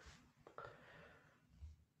sleeper.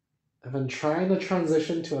 I've been trying to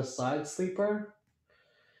transition to a side sleeper,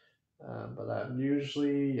 but I'm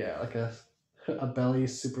usually, like a belly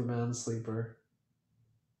Superman sleeper.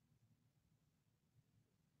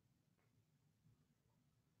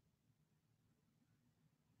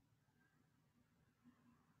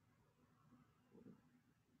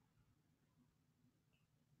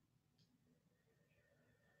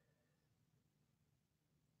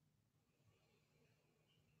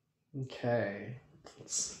 Okay,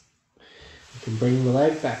 we can bring the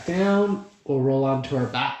leg back down. We'll roll onto our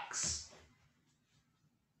backs.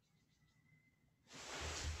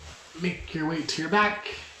 Make your way to your back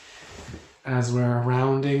as we're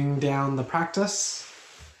rounding down the practice.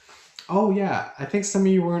 Oh yeah, I think some of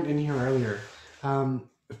you weren't in here earlier.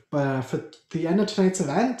 But for the end of tonight's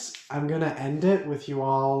event, I'm going to end it with you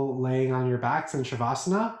all laying on your backs in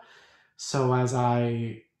Shavasana. So as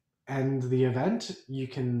I end the event, you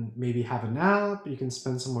can maybe have a nap, you can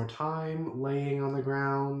spend some more time laying on the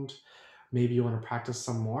ground. Maybe you want to practice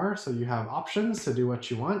some more, so you have options to do what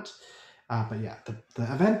you want. But yeah, the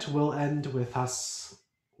event will end with us,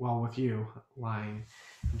 well, with you lying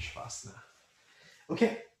in Shavasana.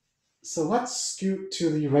 Okay. So let's scoot to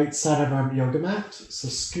the right side of our yoga mat. So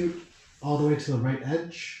scoot all the way to the right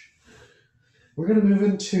edge. We're going to move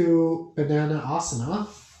into Banana Asana.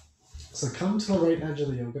 So come to the right edge of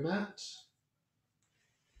the yoga mat.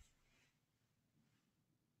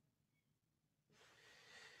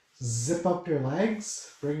 Zip up your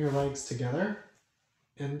legs. Bring your legs together.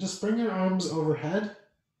 And just bring your arms overhead,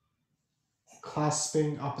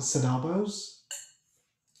 clasping opposite elbows.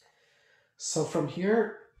 So from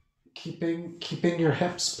here, keeping your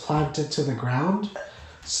hips planted to the ground,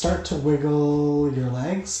 start to wiggle your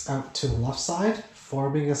legs out to the left side,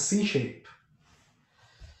 forming a C shape.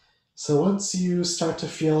 So once you start to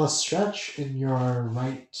feel a stretch in your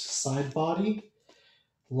right side body,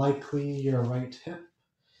 likely your right hip,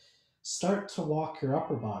 start to walk your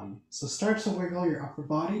upper body. So start to wiggle your upper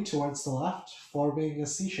body towards the left, forming a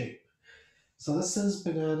C shape. So this is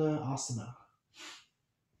Banana Asana.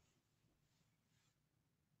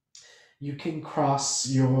 You can cross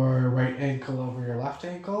your right ankle over your left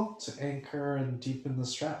ankle to anchor and deepen the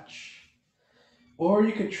stretch. Or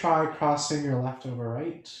you could try crossing your left over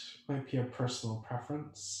right. Might be a personal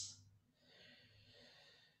preference.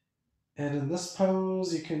 And in this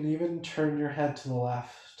pose, you can even turn your head to the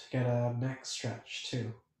left to get a neck stretch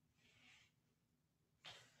too.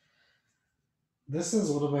 This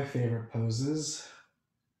is one of my favorite poses.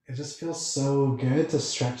 It just feels so good to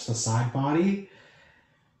stretch the side body.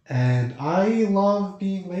 And I love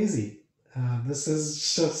being lazy. This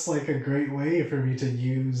is just like a great way for me to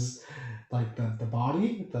use like the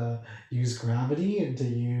body, the use gravity, and to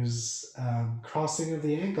use crossing of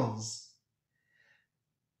the ankles.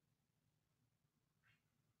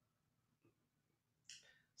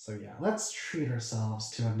 So yeah, let's treat ourselves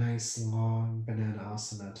to a nice long banana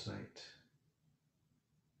asana tonight.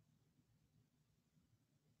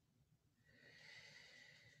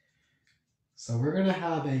 So we're gonna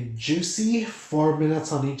have a juicy 4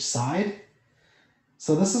 minutes on each side.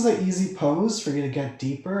 So this is an easy pose for you to get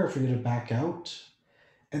deeper or for you to back out.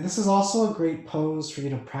 And this is also a great pose for you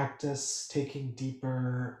to practice taking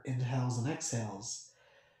deeper inhales and exhales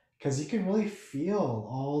because you can really feel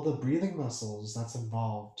all the breathing muscles that's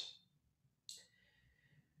involved.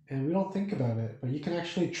 And we don't think about it, but you can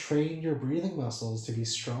actually train your breathing muscles to be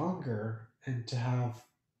stronger and to have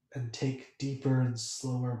and take deeper and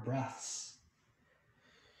slower breaths.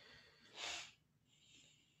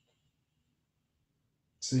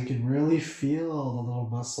 So you can really feel the little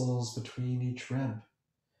muscles between each rib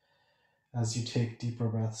as you take deeper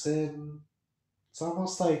breaths in. It's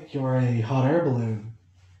almost like you're a hot air balloon,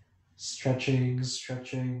 stretching,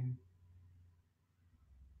 stretching.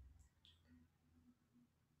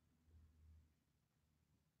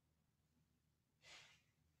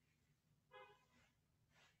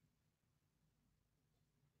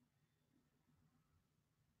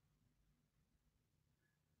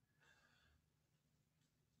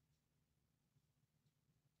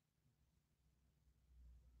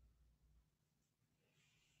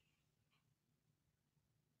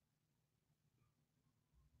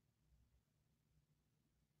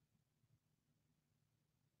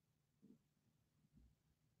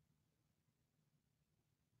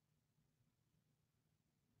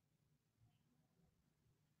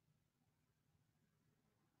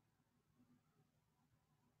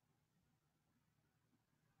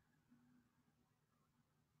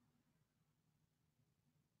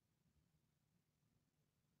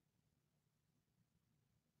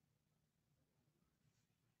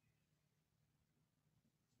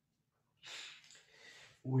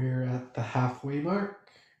 We're at the halfway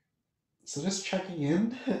mark. So just checking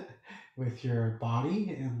in with your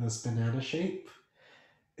body in this banana shape.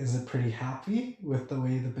 Is it pretty happy with the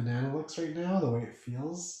way the banana looks right now, the way it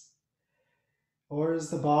feels? Or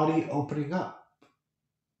is the body opening up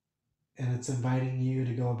and it's inviting you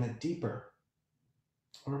to go a bit deeper?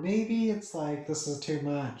 Or maybe it's like, this is too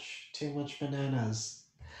much bananas.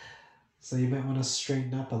 So you might want to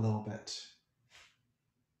straighten up a little bit.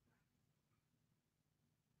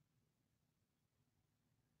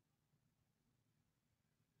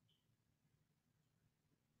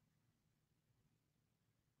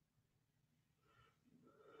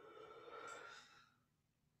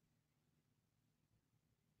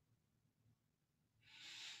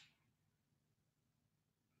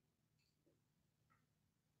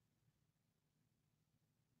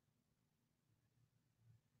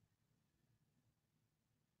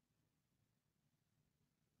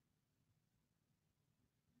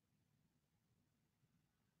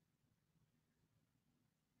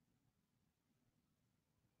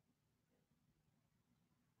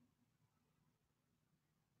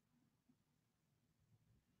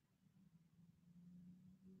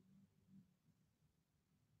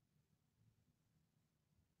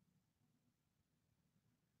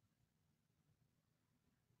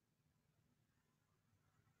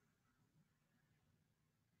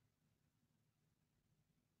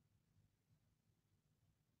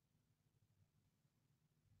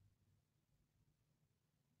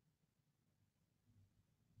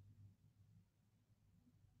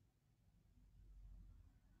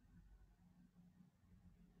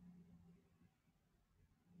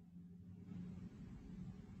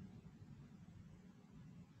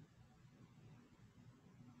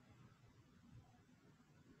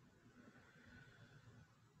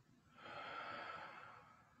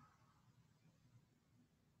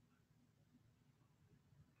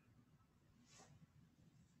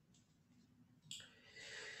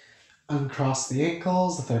 Uncross the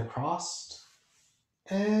ankles if they're crossed.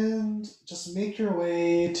 And just make your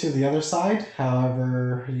way to the other side,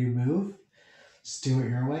 however you move. Just do it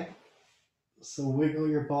your way. So wiggle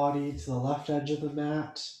your body to the left edge of the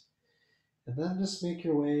mat, and then just make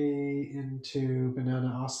your way into Banana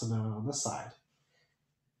Asana on this side.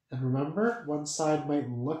 And remember, one side might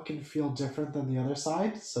look and feel different than the other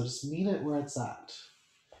side, so just meet it where it's at.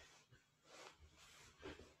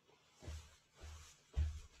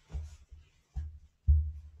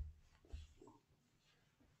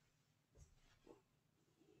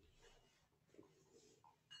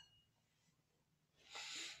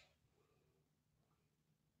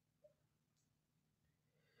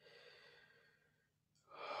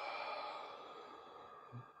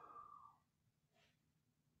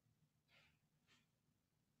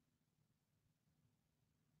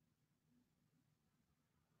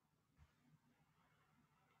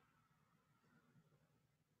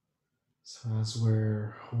 So as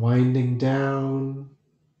we're winding down,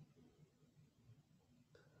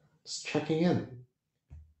 just checking in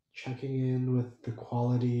with the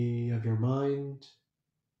quality of your mind.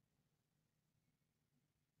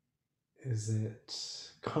 Is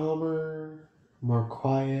it calmer, more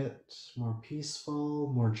quiet, more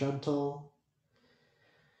peaceful, more gentle?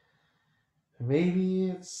 Or maybe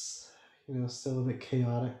it's, still a bit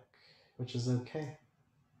chaotic, which is okay.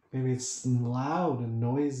 Maybe it's loud and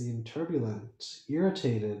noisy and turbulent,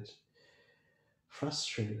 irritated,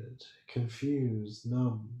 frustrated, confused,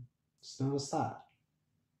 numb. Just notice that.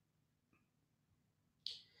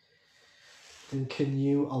 And can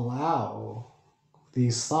you allow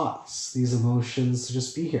these thoughts, these emotions to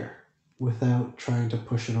just be here without trying to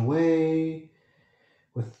push it away,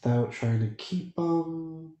 without trying to keep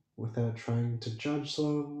them, without trying to judge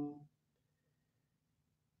them?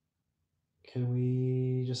 Can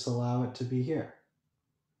we just allow it to be here?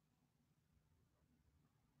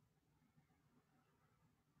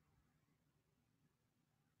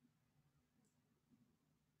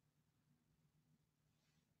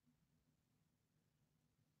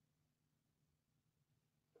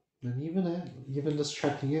 And even just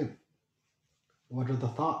checking in. What are the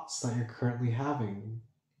thoughts that you're currently having?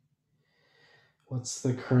 What's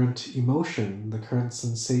the current emotion, the current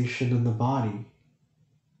sensation in the body?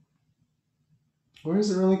 Where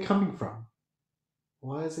is it really coming from?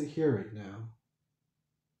 Why is it here right now?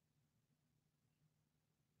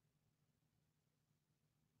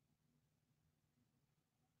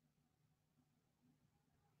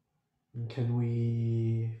 And can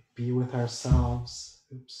we be with ourselves,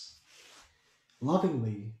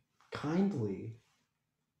 lovingly, kindly?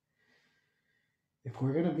 If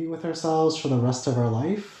we're going to be with ourselves for the rest of our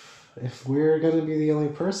life, if we're going to be the only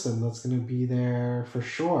person that's going to be there for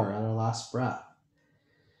sure at our last breath,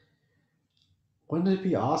 wouldn't it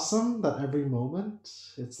be awesome that every moment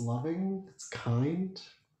it's loving, it's kind?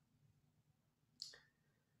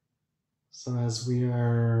 So as we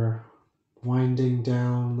are winding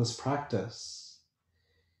down this practice,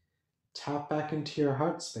 tap back into your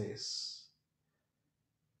heart space.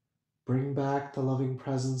 Bring back the loving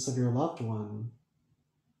presence of your loved one.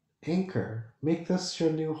 Anchor. Make this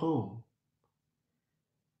your new home.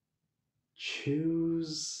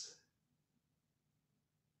 Choose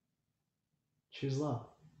love.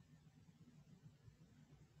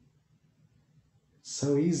 It's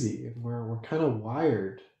so easy. We're kind of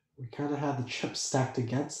wired. We kind of have the chips stacked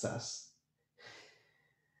against us.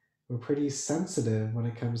 We're pretty sensitive when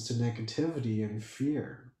it comes to negativity and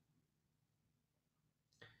fear.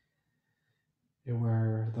 And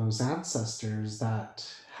we're those ancestors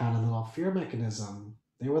that had a little fear mechanism.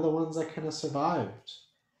 They were the ones that kind of survived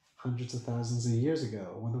hundreds of thousands of years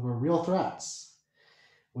ago when there were real threats,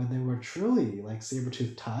 when they were truly like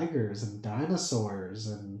saber-toothed tigers and dinosaurs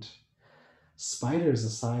and spiders the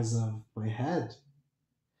size of my head.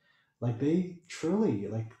 Like they truly,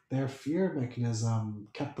 like their fear mechanism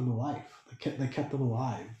kept them alive. They kept them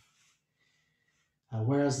alive.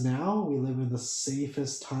 Whereas now we live in the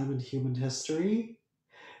safest time in human history,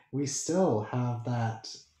 we still have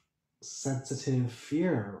that sensitive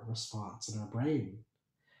fear response in our brain,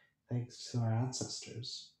 thanks to our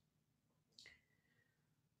ancestors.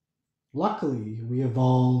 Luckily, we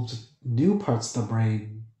evolved new parts of the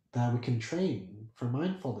brain that we can train for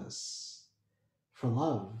mindfulness, for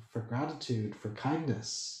love, for gratitude, for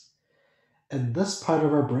kindness. And this part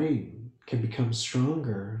of our brain can become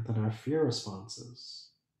stronger than our fear responses,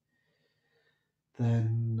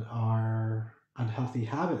 than our unhealthy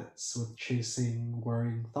habits with chasing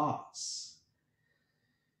worrying thoughts,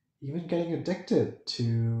 even getting addicted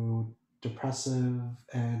to depressive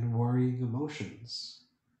and worrying emotions.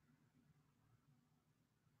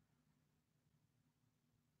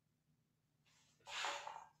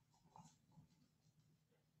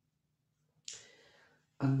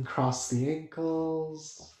 Uncross the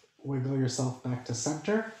ankles, wiggle yourself back to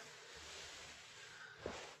center.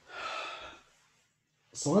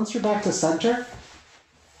 So once you're back to center,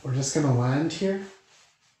 we're just going to land here.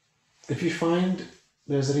 If you find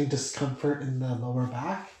there's any discomfort in the lower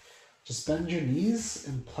back, just bend your knees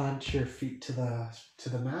and plant your feet to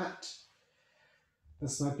the mat.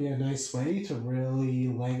 This might be a nice way to really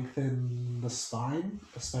lengthen the spine,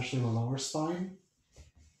 especially the lower spine,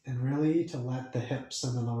 and really to let the hips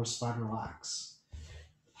and the lower spine relax.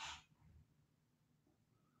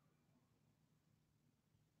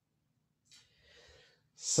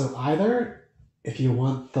 So either if you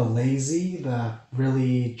want the lazy, the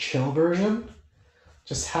really chill version,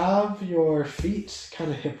 just have your feet kind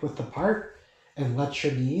of hip width apart and let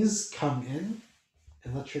your knees come in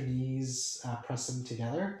and let your knees press in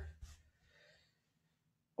together.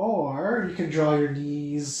 Or you can draw your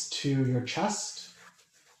knees to your chest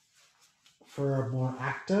for a more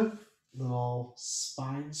active little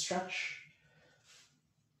spine stretch.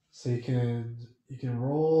 So you can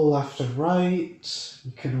roll left and right.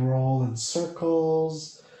 You can roll in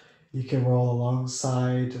circles. You can roll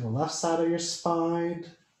alongside the left side of your spine.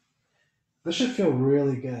 This should feel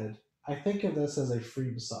really good. I think of this as a free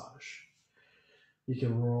massage. You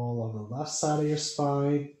can roll on the left side of your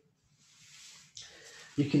spine.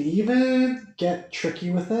 You can even get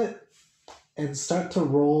tricky with it and start to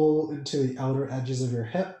roll into the outer edges of your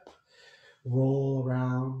hip, roll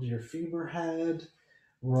around your femur head,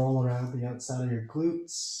 roll around the outside of your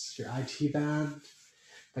glutes, your IT band.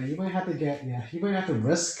 But you might have to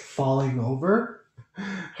risk falling over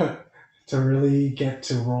to really get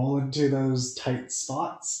to roll into those tight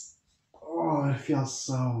spots. Oh, it feels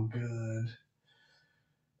so good.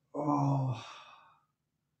 Oh.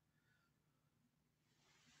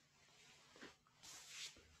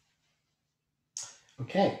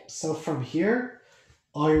 Okay, so from here,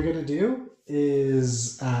 all you're gonna do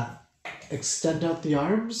is extend out the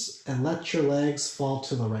arms and let your legs fall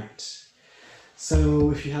to the right. So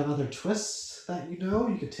if you have other twists that you know,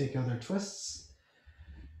 you could take other twists.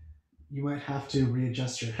 You might have to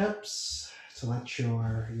readjust your hips to let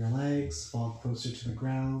your legs fall closer to the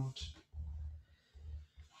ground.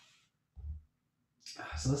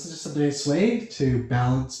 So this is just a nice way to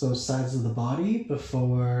balance both sides of the body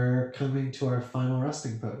before coming to our final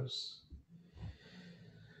resting pose.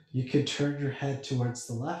 You can turn your head towards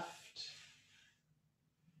the left.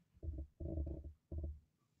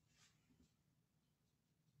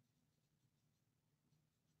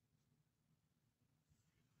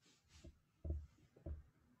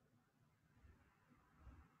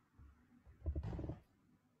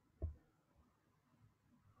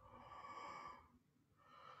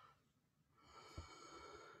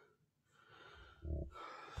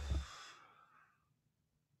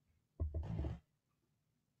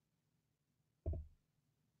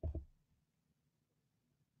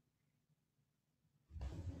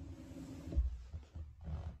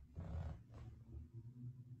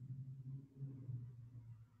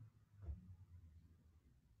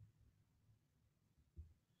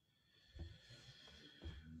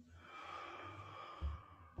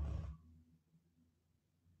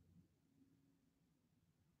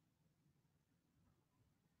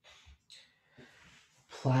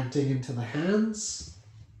 Planting into the hands.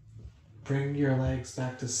 Bring your legs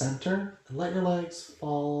back to center and let your legs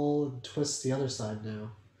fall and twist the other side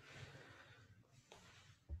now.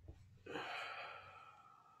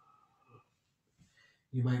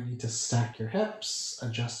 You might need to stack your hips,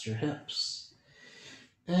 adjust your hips,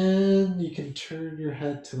 and you can turn your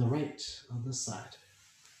head to the right on this side.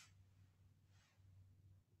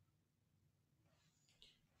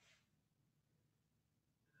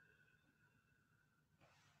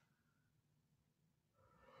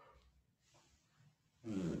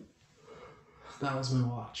 That was my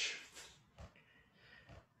watch.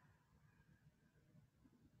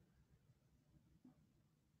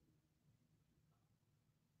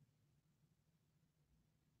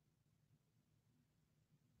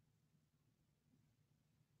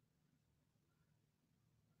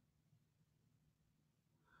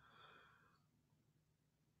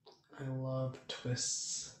 I love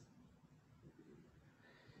twists.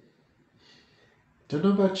 Don't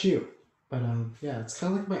know about you, but yeah, it's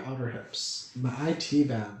kind of like my outer hips. My IT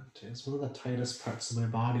band is one of the tightest parts of my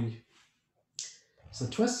body. So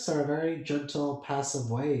twists are a very gentle, passive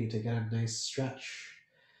way to get a nice stretch.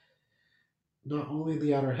 Not only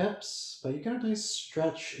the outer hips, but you get a nice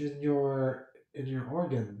stretch in your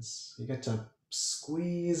organs. You get to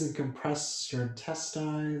squeeze and compress your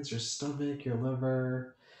intestines, your stomach, your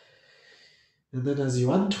liver. And then as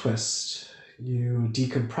you untwist, you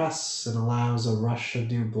decompress and allows a rush of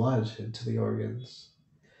new blood into the organs.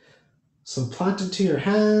 So plant into your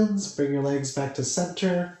hands, bring your legs back to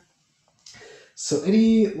center. So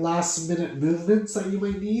any last minute movements that you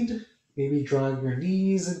might need, maybe drawing your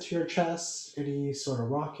knees into your chest, any sort of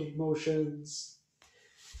rocking motions.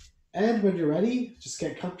 And when you're ready, just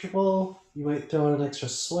get comfortable. You might throw on an extra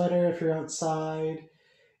sweater if you're outside.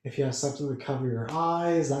 If you have something to cover your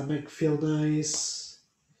eyes, that might feel nice.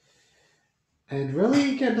 And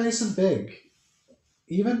really get nice and big.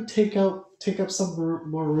 Even take up some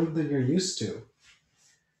more room than you're used to.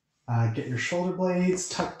 Get your shoulder blades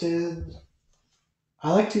tucked in.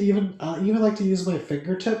 I even like to use my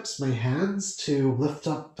fingertips, my hands, to lift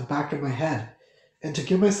up the back of my head, and to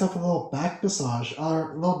give myself a little back massage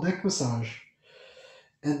or a little neck massage,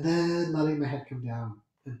 and then letting my head come down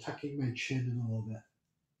and tucking my chin in a little bit.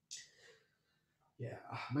 Yeah,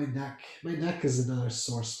 my neck is another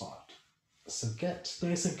sore spot. So get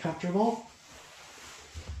nice and comfortable.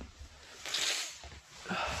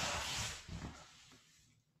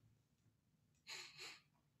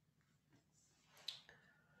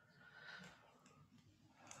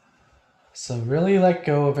 So really let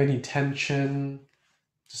go of any tension.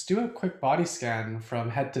 Just do a quick body scan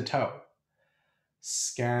from head to toe.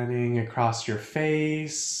 Scanning across your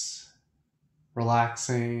face,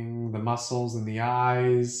 relaxing the muscles in the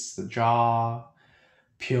eyes, the jaw,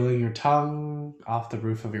 peeling your tongue off the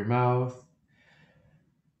roof of your mouth,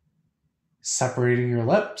 separating your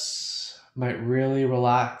lips might really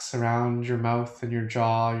relax around your mouth and your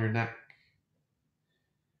jaw, your neck.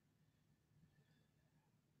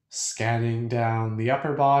 Scanning down the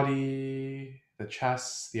upper body, the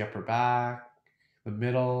chest, the upper back, the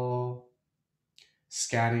middle,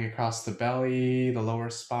 scanning across the belly, the lower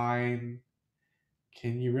spine.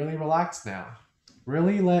 Can you really relax now?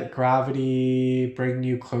 Really let gravity bring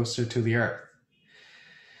you closer to the earth.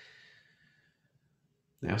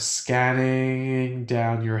 Now scanning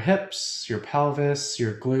down your hips, your pelvis,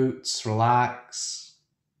 your glutes, relax.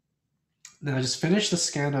 Now just finish the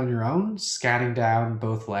scan on your own, scanning down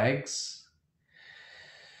both legs,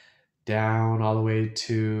 down all the way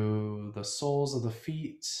to the soles of the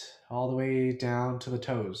feet, all the way down to the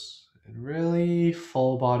toes, and really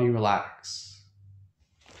full body relax.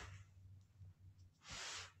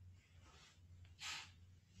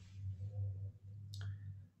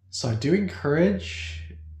 So I do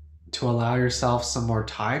encourage to allow yourself some more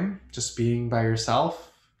time just being by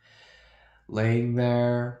yourself, laying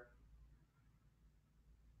there.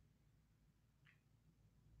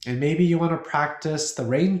 And maybe you want to practice the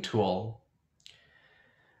R.A.I.N tool.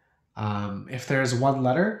 If there's one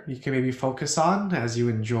letter you can maybe focus on as you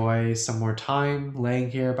enjoy some more time laying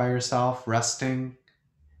here by yourself, resting,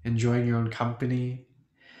 enjoying your own company,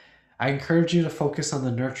 I encourage you to focus on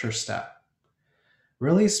the nurture step.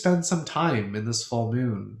 Really spend some time in this full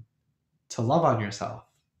moon to love on yourself,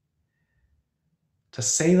 to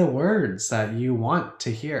say the words that you want to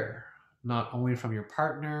hear, not only from your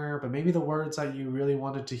partner, but maybe the words that you really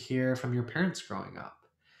wanted to hear from your parents growing up.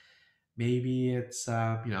 Maybe it's,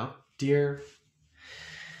 dear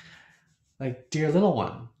little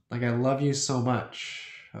one, like, I love you so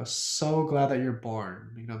much. I'm so glad that you're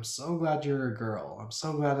born. I'm so glad you're a girl. I'm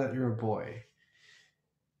so glad that you're a boy.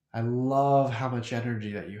 I love how much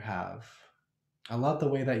energy that you have. I love the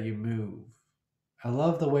way that you move. I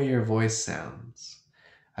love the way your voice sounds.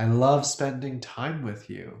 I love spending time with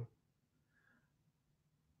you.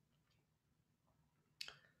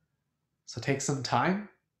 So take some time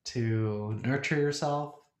to nurture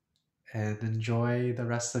yourself and enjoy the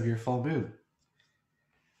rest of your full moon.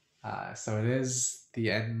 So it is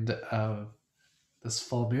the end of this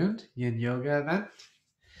full moon yin yoga event.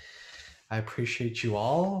 I appreciate you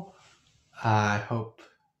all. I hope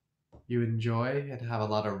you enjoy and have a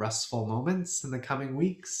lot of restful moments in the coming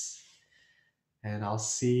weeks. And I'll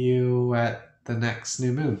see you at the next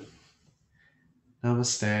new moon.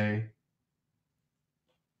 Namaste.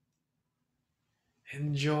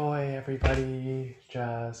 Enjoy, everybody.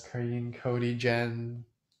 Jazz, Karine, Cody, Jen.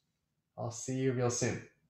 I'll see you real soon.